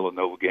during the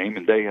Villanova game,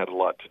 and they had a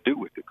lot to do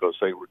with it because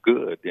they were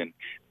good. And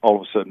all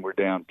of a sudden we're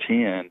down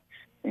 10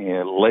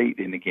 and late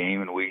in the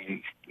game, and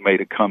we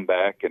made a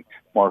comeback, and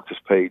Marcus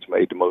Page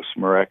made the most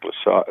miraculous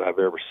shot I've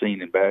ever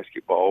seen in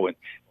basketball and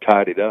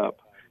tied it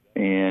up.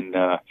 And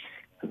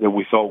then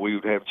we thought we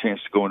would have a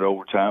chance to go into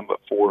overtime,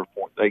 but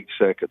 4.8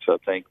 seconds, I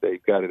think,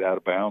 they got it out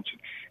of bounds. And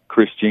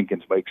Chris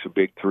Jenkins makes a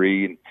big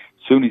three, and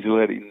as soon as he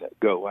let it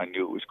go, I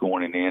knew it was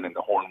going in, and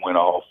the horn went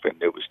off,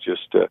 and it was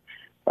just the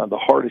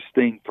hardest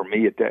thing for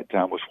me at that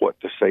time was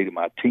what to say to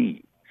my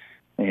team.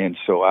 And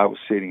so I was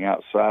sitting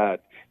outside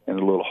in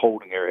a little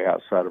holding area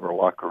outside of our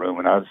locker room,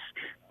 and I was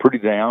pretty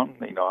down.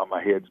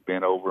 My head's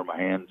bent over,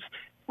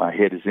 my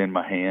head is in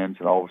my hands,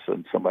 and all of a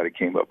sudden somebody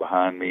came up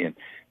behind me and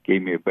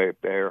gave me a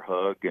bear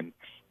hug, and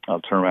I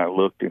turned around and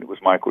looked, and it was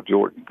Michael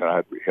Jordan. I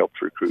had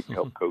helped recruit and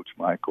help coach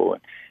Michael,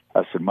 and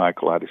I said,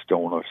 Michael, I just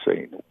don't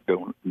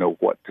know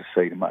what to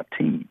say to my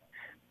team.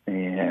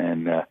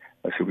 And I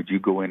said, would you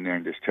go in there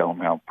and just tell them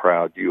how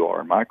proud you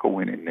are? And Michael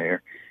went in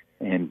there,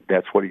 and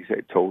that's what he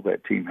said, told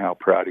that team how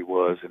proud he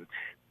was, and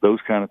those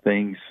kind of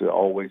things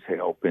always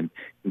help. And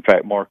in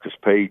fact, Marcus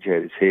Page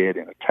had his head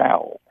in a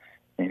towel,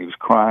 and he was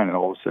crying, and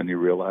all of a sudden he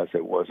realized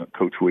that wasn't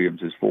Coach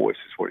Williams' voice,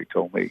 is what he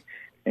told me.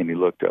 And he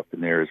looked up,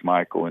 and there is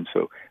Michael. And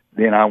so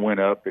then I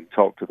went up and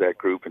talked to that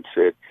group and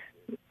said,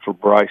 for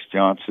Bryce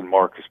Johnson,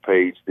 Marcus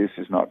Page, this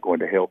is not going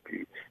to help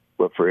you.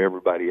 But for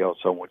everybody else,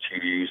 I want you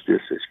to use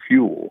this as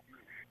fuel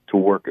to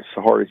work as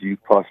hard as you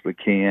possibly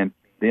can,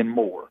 then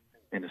more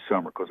in the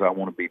summer, because I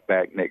want to be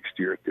back next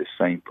year at this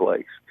same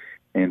place.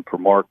 And for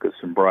Marcus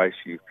and Bryce,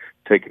 you've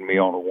taken me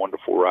on a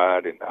wonderful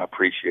ride, and I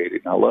appreciate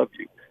it, and I love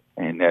you.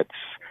 And that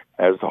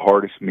was the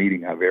hardest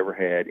meeting I've ever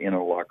had in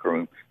a locker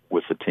room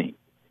with the team.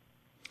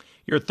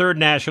 Your third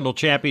national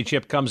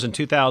championship comes in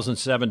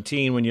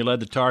 2017 when you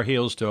led the Tar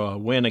Heels to a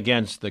win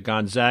against the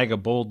Gonzaga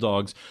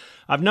Bulldogs.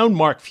 I've known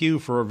Mark Few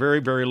for a very,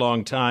 very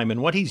long time,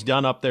 and what he's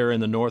done up there in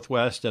the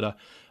Northwest at a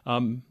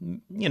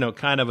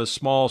kind of a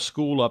small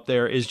school up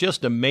there is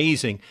just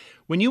amazing.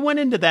 When you went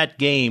into that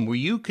game, were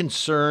you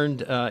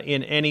concerned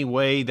in any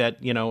way that,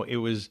 it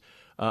was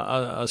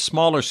a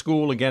smaller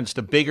school against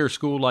a bigger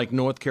school like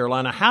North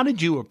Carolina? How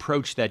did you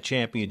approach that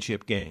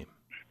championship game?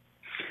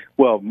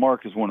 Well,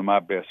 Mark is one of my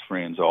best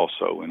friends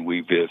also, and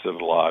we visit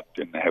a lot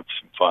and have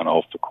some fun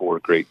off the court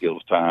a great deal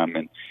of time.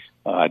 And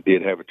I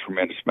did have a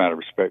tremendous amount of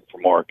respect for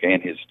Mark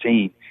and his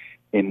team.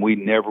 And we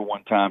never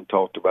one time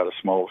talked about a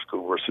small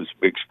school versus a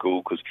big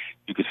school, because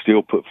you could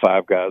still put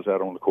 5 guys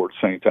out on the court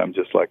at the same time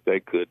just like they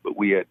could. But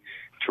we had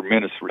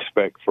tremendous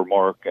respect for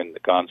Mark and the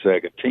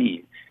Gonzaga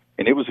team.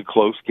 And it was a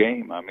close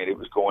game. I mean, it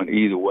was going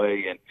either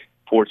way. And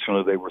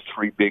fortunately, there were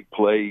 3 big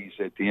plays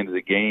at the end of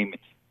the game.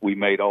 We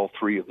made all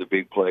 3 of the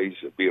big plays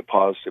be a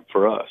positive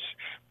for us.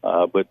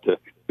 But the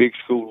big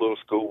school, little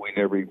school, we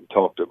never even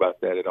talked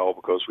about that at all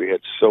because we had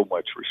so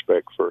much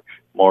respect for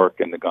Mark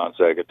and the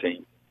Gonzaga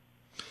team.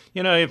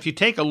 If you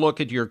take a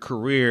look at your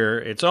career,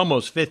 it's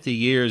almost 50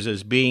 years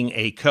as being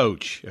a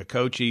coach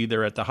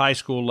either at the high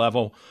school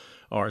level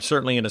or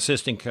certainly an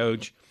assistant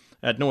coach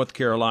at North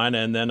Carolina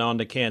and then on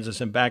to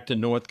Kansas and back to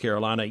North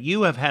Carolina.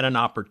 You have had an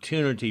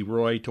opportunity,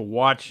 Roy, to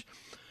watch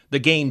the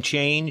game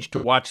change, to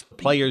watch the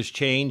players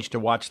change, to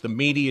watch the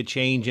media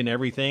change and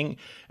everything.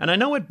 And I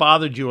know it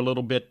bothered you a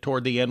little bit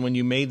toward the end when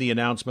you made the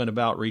announcement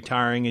about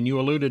retiring, and you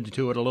alluded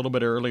to it a little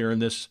bit earlier in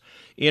this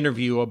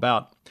interview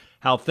about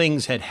how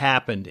things had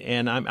happened.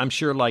 And I'm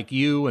sure like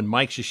you and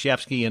Mike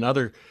Krzyzewski and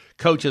other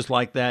coaches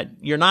like that,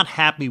 you're not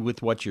happy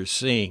with what you're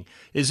seeing.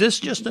 Is this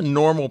just a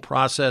normal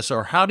process,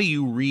 or how do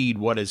you read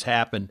what has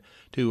happened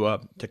to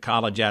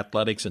college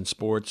athletics and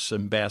sports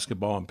and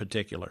basketball in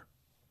particular?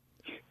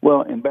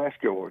 Well, in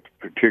basketball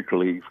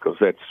particularly, because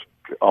that's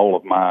all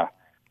of my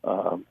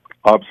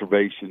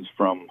observations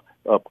from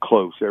up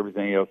close.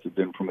 Everything else has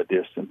been from a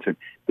distance. And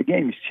the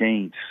game has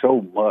changed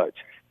so much,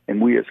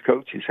 and we as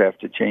coaches have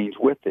to change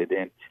with it.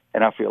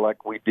 And I feel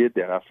like we did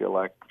that. I feel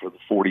like for the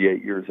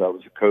 48 years I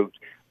was a coach,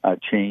 I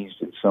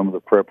changed in some of the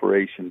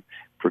preparation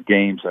for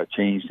games. I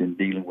changed in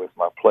dealing with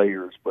my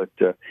players. But,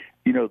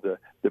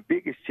 the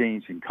biggest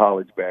change in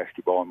college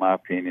basketball, in my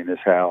opinion, is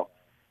how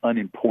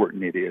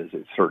unimportant it is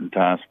at certain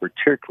times,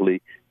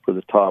 particularly for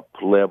the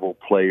top-level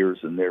players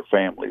and their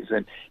families.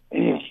 And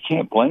you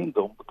can't blame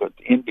them, because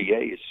the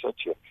NBA is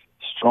such a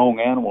strong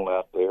animal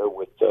out there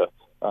with the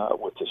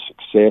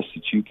success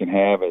that you can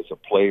have as a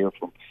player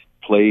from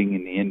playing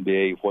in the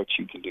NBA, what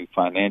you can do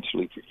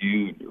financially for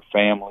you and your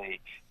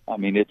family. I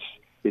mean, it's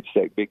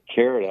that big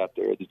carrot out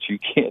there that you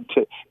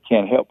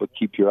can't help but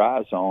keep your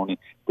eyes on.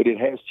 But it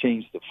has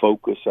changed the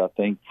focus, I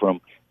think,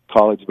 from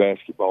college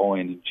basketball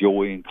and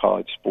enjoying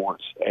college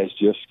sports as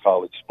just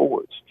college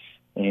sports.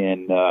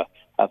 And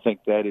I think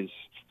that is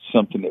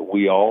something that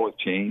we all have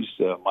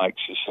changed. Mike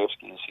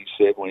Krzyzewski, as he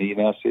said when he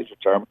announced his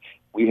retirement,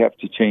 we have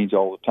to change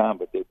all the time,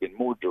 but there have been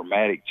more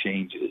dramatic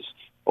changes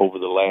over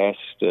the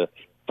last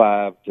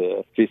 5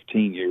 to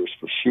 15 years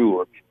for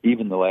sure.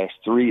 Even the last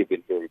 3 have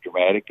been very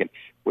dramatic. And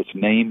with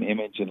name,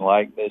 image, and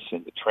likeness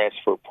and the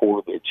transfer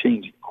portal, they're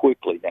changing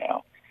quickly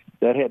now.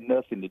 That had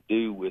nothing to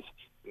do with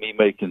me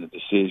making the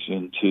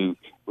decision to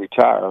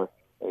retire.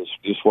 It's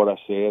just what I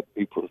said.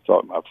 People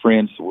thought, my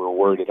friends were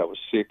worried that I was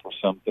sick or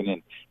something.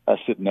 And I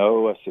said,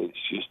 no. I said,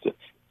 it's just a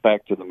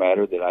fact of the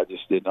matter that I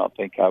just did not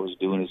think I was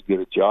doing as good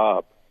a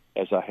job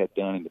as I had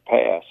done in the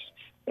past.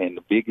 And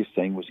the biggest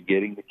thing was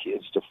getting the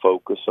kids to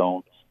focus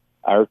on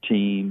our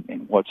team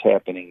and what's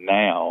happening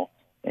now.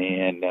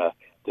 And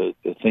the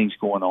things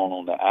going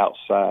on the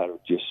outside are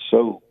just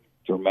so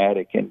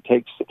dramatic and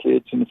takes the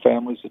kids and the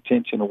family's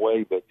attention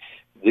away. But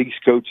these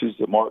coaches,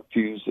 the Mark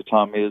Few's, the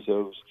Tom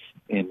Izzo's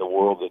in the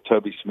world, the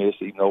Tubby Smiths,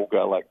 even an old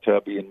guy like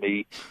Tubby and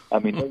me, I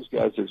mean, those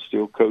guys are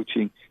still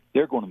coaching.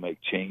 They're going to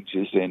make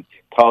changes, and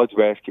college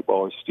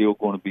basketball is still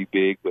going to be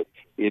big, but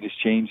it is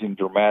changing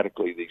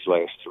dramatically these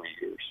last 3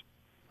 years.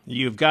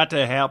 You've got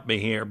to help me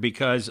here,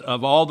 because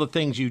of all the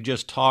things you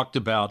just talked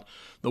about,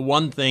 the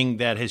one thing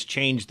that has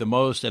changed the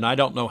most, and I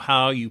don't know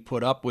how you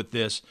put up with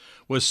this,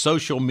 was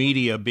social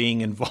media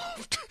being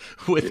involved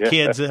with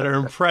kids that are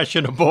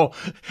impressionable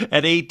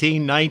at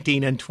 18,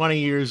 19, and 20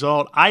 years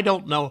old. I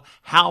don't know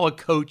how a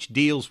coach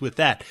deals with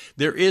that.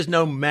 There is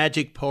no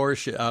magic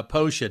potion.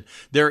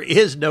 There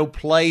is no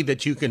play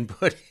that you can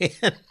put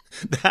in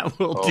that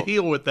will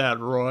deal with that,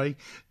 Roy.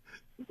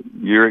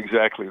 You're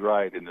exactly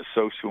right. And the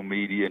social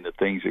media and the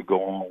things that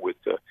go on with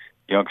the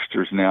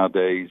youngsters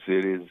nowadays,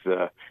 it is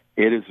a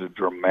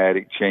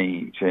dramatic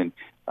change. And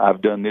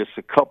I've done this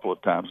a couple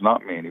of times,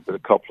 not many, but a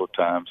couple of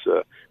times,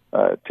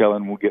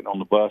 telling them we're getting on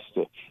the bus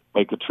to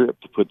make a trip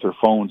to put their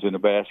phones in a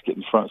basket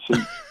in front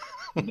seat.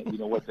 And you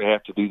know what they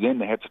have to do then?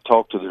 They have to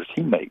talk to their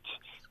teammates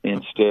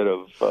instead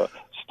of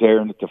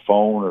staring at the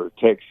phone or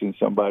texting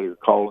somebody or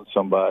calling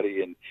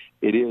somebody. And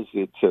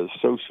it's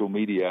social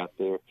media out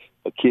there.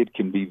 A kid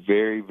can be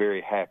very,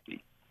 very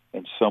happy,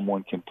 and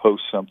someone can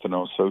post something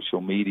on social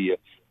media,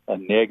 a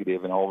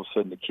negative, and all of a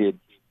sudden the kid,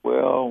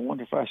 well, I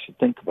wonder if I should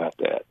think about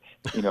that,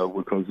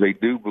 because they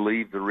do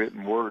believe the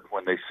written word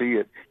when they see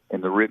it,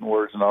 and the written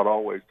word's not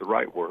always the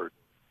right word.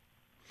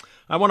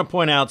 I want to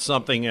point out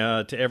something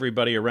to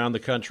everybody around the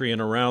country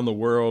and around the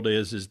world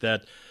is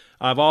that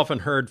I've often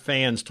heard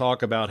fans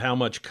talk about how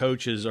much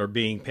coaches are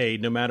being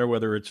paid, no matter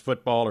whether it's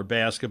football or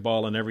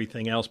basketball and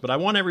everything else. But I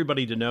want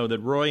everybody to know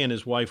that Roy and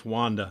his wife,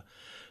 Wanda,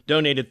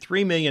 donated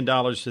 $3 million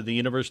to the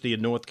University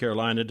of North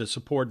Carolina to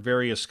support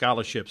various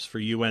scholarships for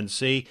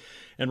UNC.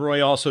 And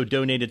Roy also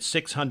donated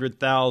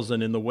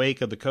 $600,000 in the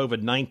wake of the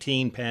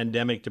COVID-19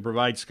 pandemic to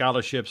provide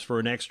scholarships for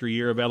an extra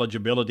year of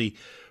eligibility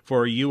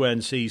for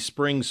UNC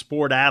spring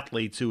sport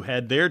athletes who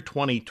had their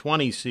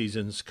 2020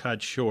 seasons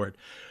cut short.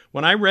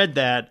 When I read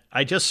that,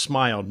 I just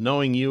smiled,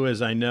 knowing you as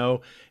I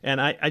know,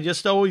 and I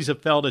just always have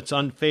felt it's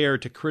unfair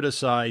to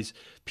criticize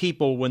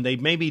people when they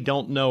maybe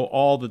don't know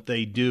all that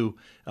they do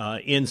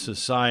in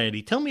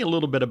society. Tell me a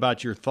little bit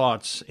about your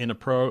thoughts in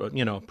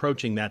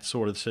approaching that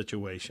sort of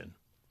situation.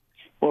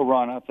 Well,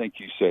 Ron, I think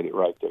you said it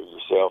right there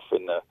yourself.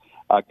 And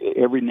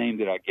every name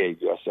that I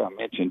gave you, I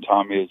mentioned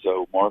Tom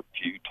Izzo, Mark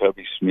Few,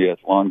 Tubby Smith,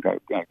 Lon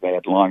Kruger.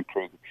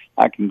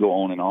 I can go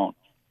on and on.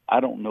 I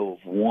don't know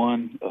of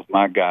one of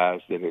my guys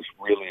that is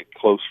really a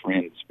close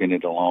friend that's been in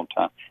it a long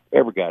time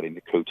ever got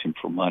into coaching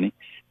for money.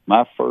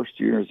 My first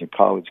year as a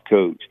college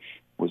coach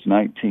was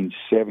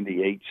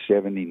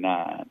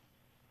 1978-79,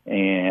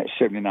 and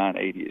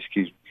 79-80,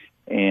 excuse me,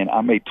 and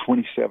I made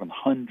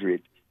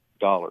 $2,700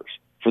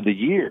 for the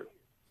year.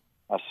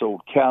 I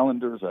sold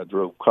calendars. I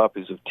drove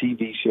copies of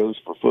TV shows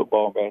for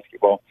football and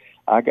basketball.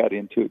 I got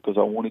into it because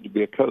I wanted to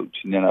be a coach,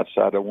 and then I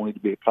decided I wanted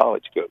to be a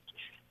college coach.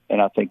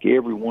 And I think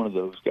every one of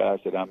those guys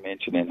that I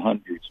mentioned and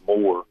hundreds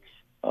more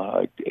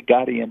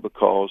got in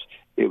because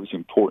it was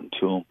important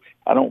to them.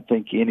 I don't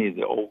think any of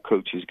the old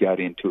coaches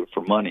got into it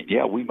for money.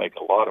 Yeah, we make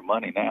a lot of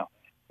money now.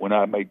 When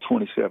I made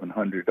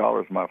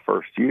 $2,700 my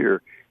first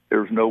year,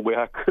 there was no way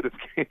I could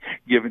have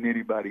given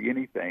anybody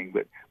anything.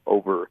 But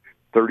over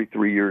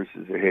 33 years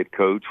as a head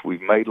coach,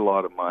 we've made a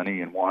lot of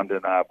money, and Wanda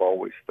and I have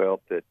always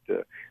felt that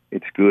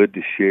it's good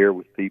to share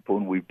with people,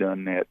 and we've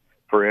done that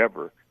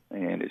forever.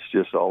 And it's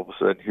just all of a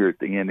sudden here at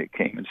the end it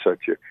came in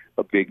such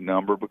a big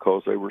number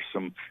because there were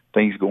some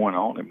things going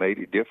on that made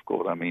it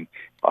difficult. I mean,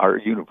 our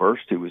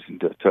university was in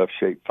tough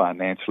shape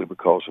financially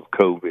because of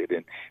COVID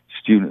and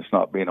students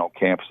not being on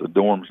campus, the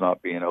dorms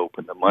not being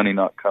open, the money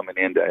not coming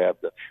in to have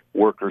the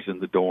workers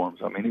in the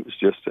dorms. I mean, it was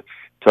just a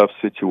tough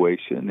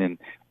situation. And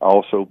I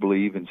also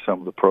believe in some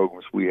of the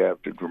programs we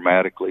have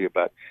dramatically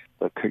about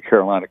the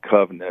Carolina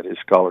Covenant as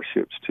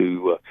scholarships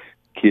to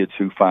kids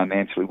who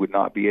financially would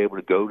not be able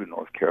to go to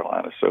North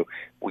Carolina. So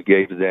we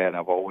gave to that, and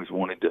I've always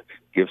wanted to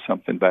give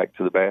something back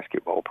to the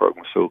basketball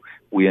program. So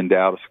we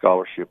endowed a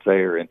scholarship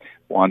there, and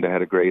Wanda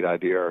had a great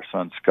idea. Our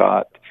son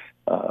Scott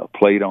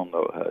played on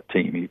the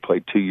team. He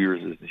played 2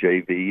 years as a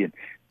JV and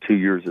 2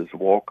 years as a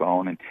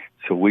walk-on, and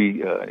so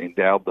we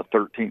endowed the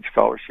 13th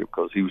scholarship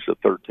because he was the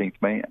 13th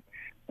man.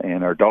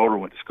 And our daughter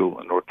went to school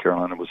in North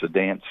Carolina, was a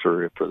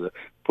dancer for the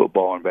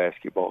football and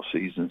basketball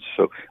seasons.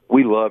 So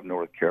we love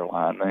North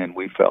Carolina, and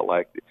we felt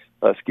like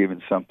us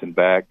giving something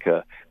back.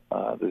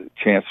 The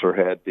chancellor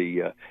had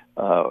the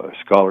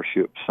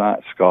scholarship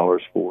science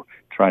scholars for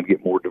trying to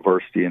get more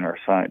diversity in our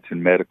science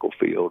and medical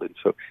field. And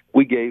so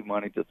we gave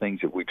money to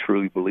things that we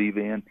truly believe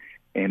in,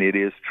 and it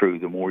is true.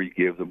 The more you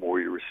give, the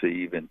more you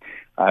receive. And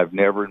I've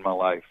never in my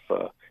life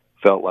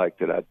felt like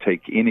that I'd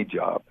take any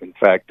job. In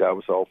fact, I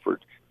was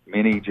offered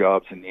many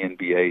jobs in the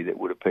NBA that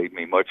would have paid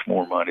me much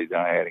more money than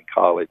I had in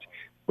college,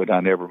 but I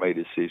never made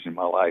a decision in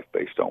my life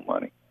based on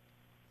money.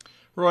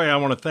 Roy, I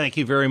want to thank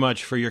you very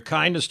much for your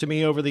kindness to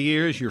me over the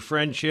years, your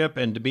friendship,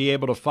 and to be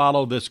able to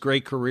follow this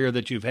great career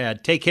that you've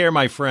had. Take care,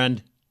 my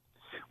friend.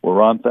 Well,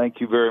 Ron,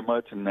 thank you very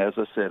much. And as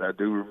I said, I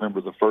do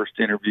remember the first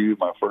interview,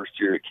 my first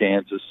year at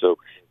Kansas, so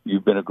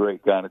you've been a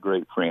great guy and a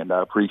great friend.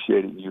 I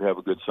appreciate it, and you have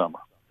a good summer.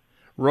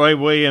 Roy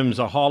Williams,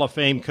 a Hall of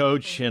Fame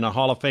coach and a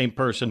Hall of Fame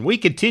person. We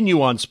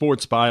continue on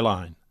Sports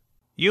Byline.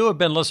 You have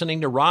been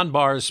listening to Ron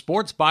Barr's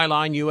Sports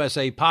Byline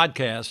USA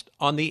podcast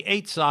on the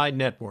 8 Side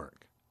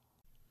Network.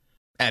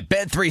 At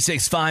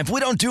Bet365, we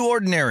don't do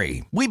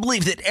ordinary. We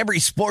believe that every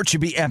sport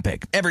should be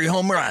epic. Every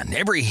home run,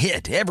 every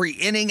hit, every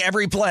inning,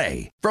 every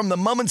play. From the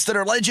moments that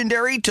are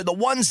legendary to the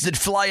ones that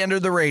fly under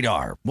the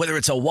radar. Whether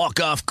it's a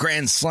walk-off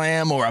grand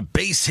slam or a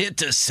base hit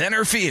to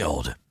center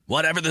field.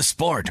 Whatever the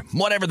sport,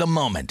 whatever the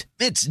moment,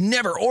 it's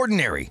never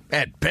ordinary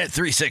at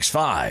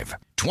Bet365.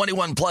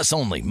 21 plus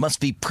only. Must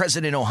be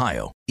present in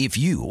Ohio. If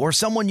you or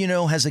someone you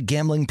know has a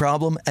gambling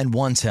problem and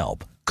wants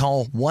help,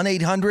 call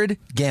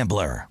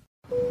 1-800-GAMBLER.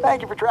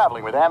 Thank you for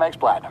traveling with Amex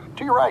Platinum.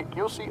 To your right,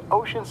 you'll see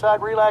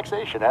oceanside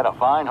relaxation at a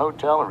fine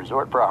hotel and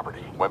resort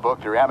property. When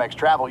booked through Amex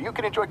Travel, you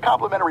can enjoy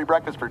complimentary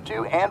breakfast for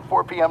 2 and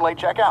 4 p.m. late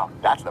checkout.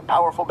 That's the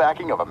powerful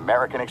backing of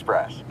American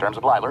Express. Terms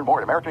apply. Learn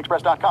more at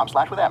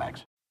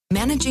americanexpress.com/withAmex.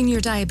 Managing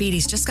your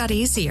diabetes just got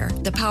easier.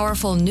 The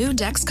powerful new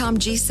Dexcom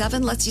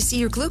G7 lets you see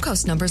your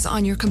glucose numbers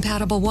on your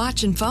compatible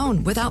watch and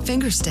phone without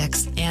finger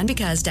sticks. And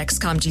because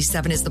Dexcom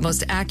G7 is the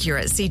most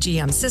accurate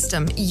CGM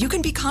system, you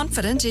can be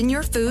confident in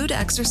your food,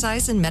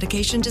 exercise, and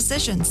medication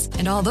decisions.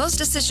 And all those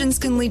decisions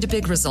can lead to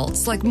big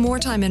results like more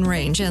time in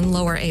range and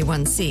lower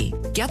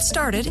A1C. Get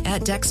started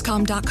at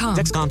Dexcom.com.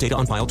 Dexcom data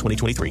on file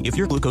 2023. If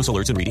your glucose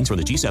alerts and readings from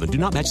the G7 do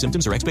not match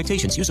symptoms or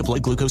expectations, use a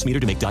blood glucose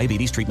meter to make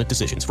diabetes treatment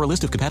decisions. For a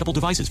list of compatible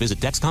devices, visit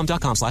Dexcom.com/compatibility.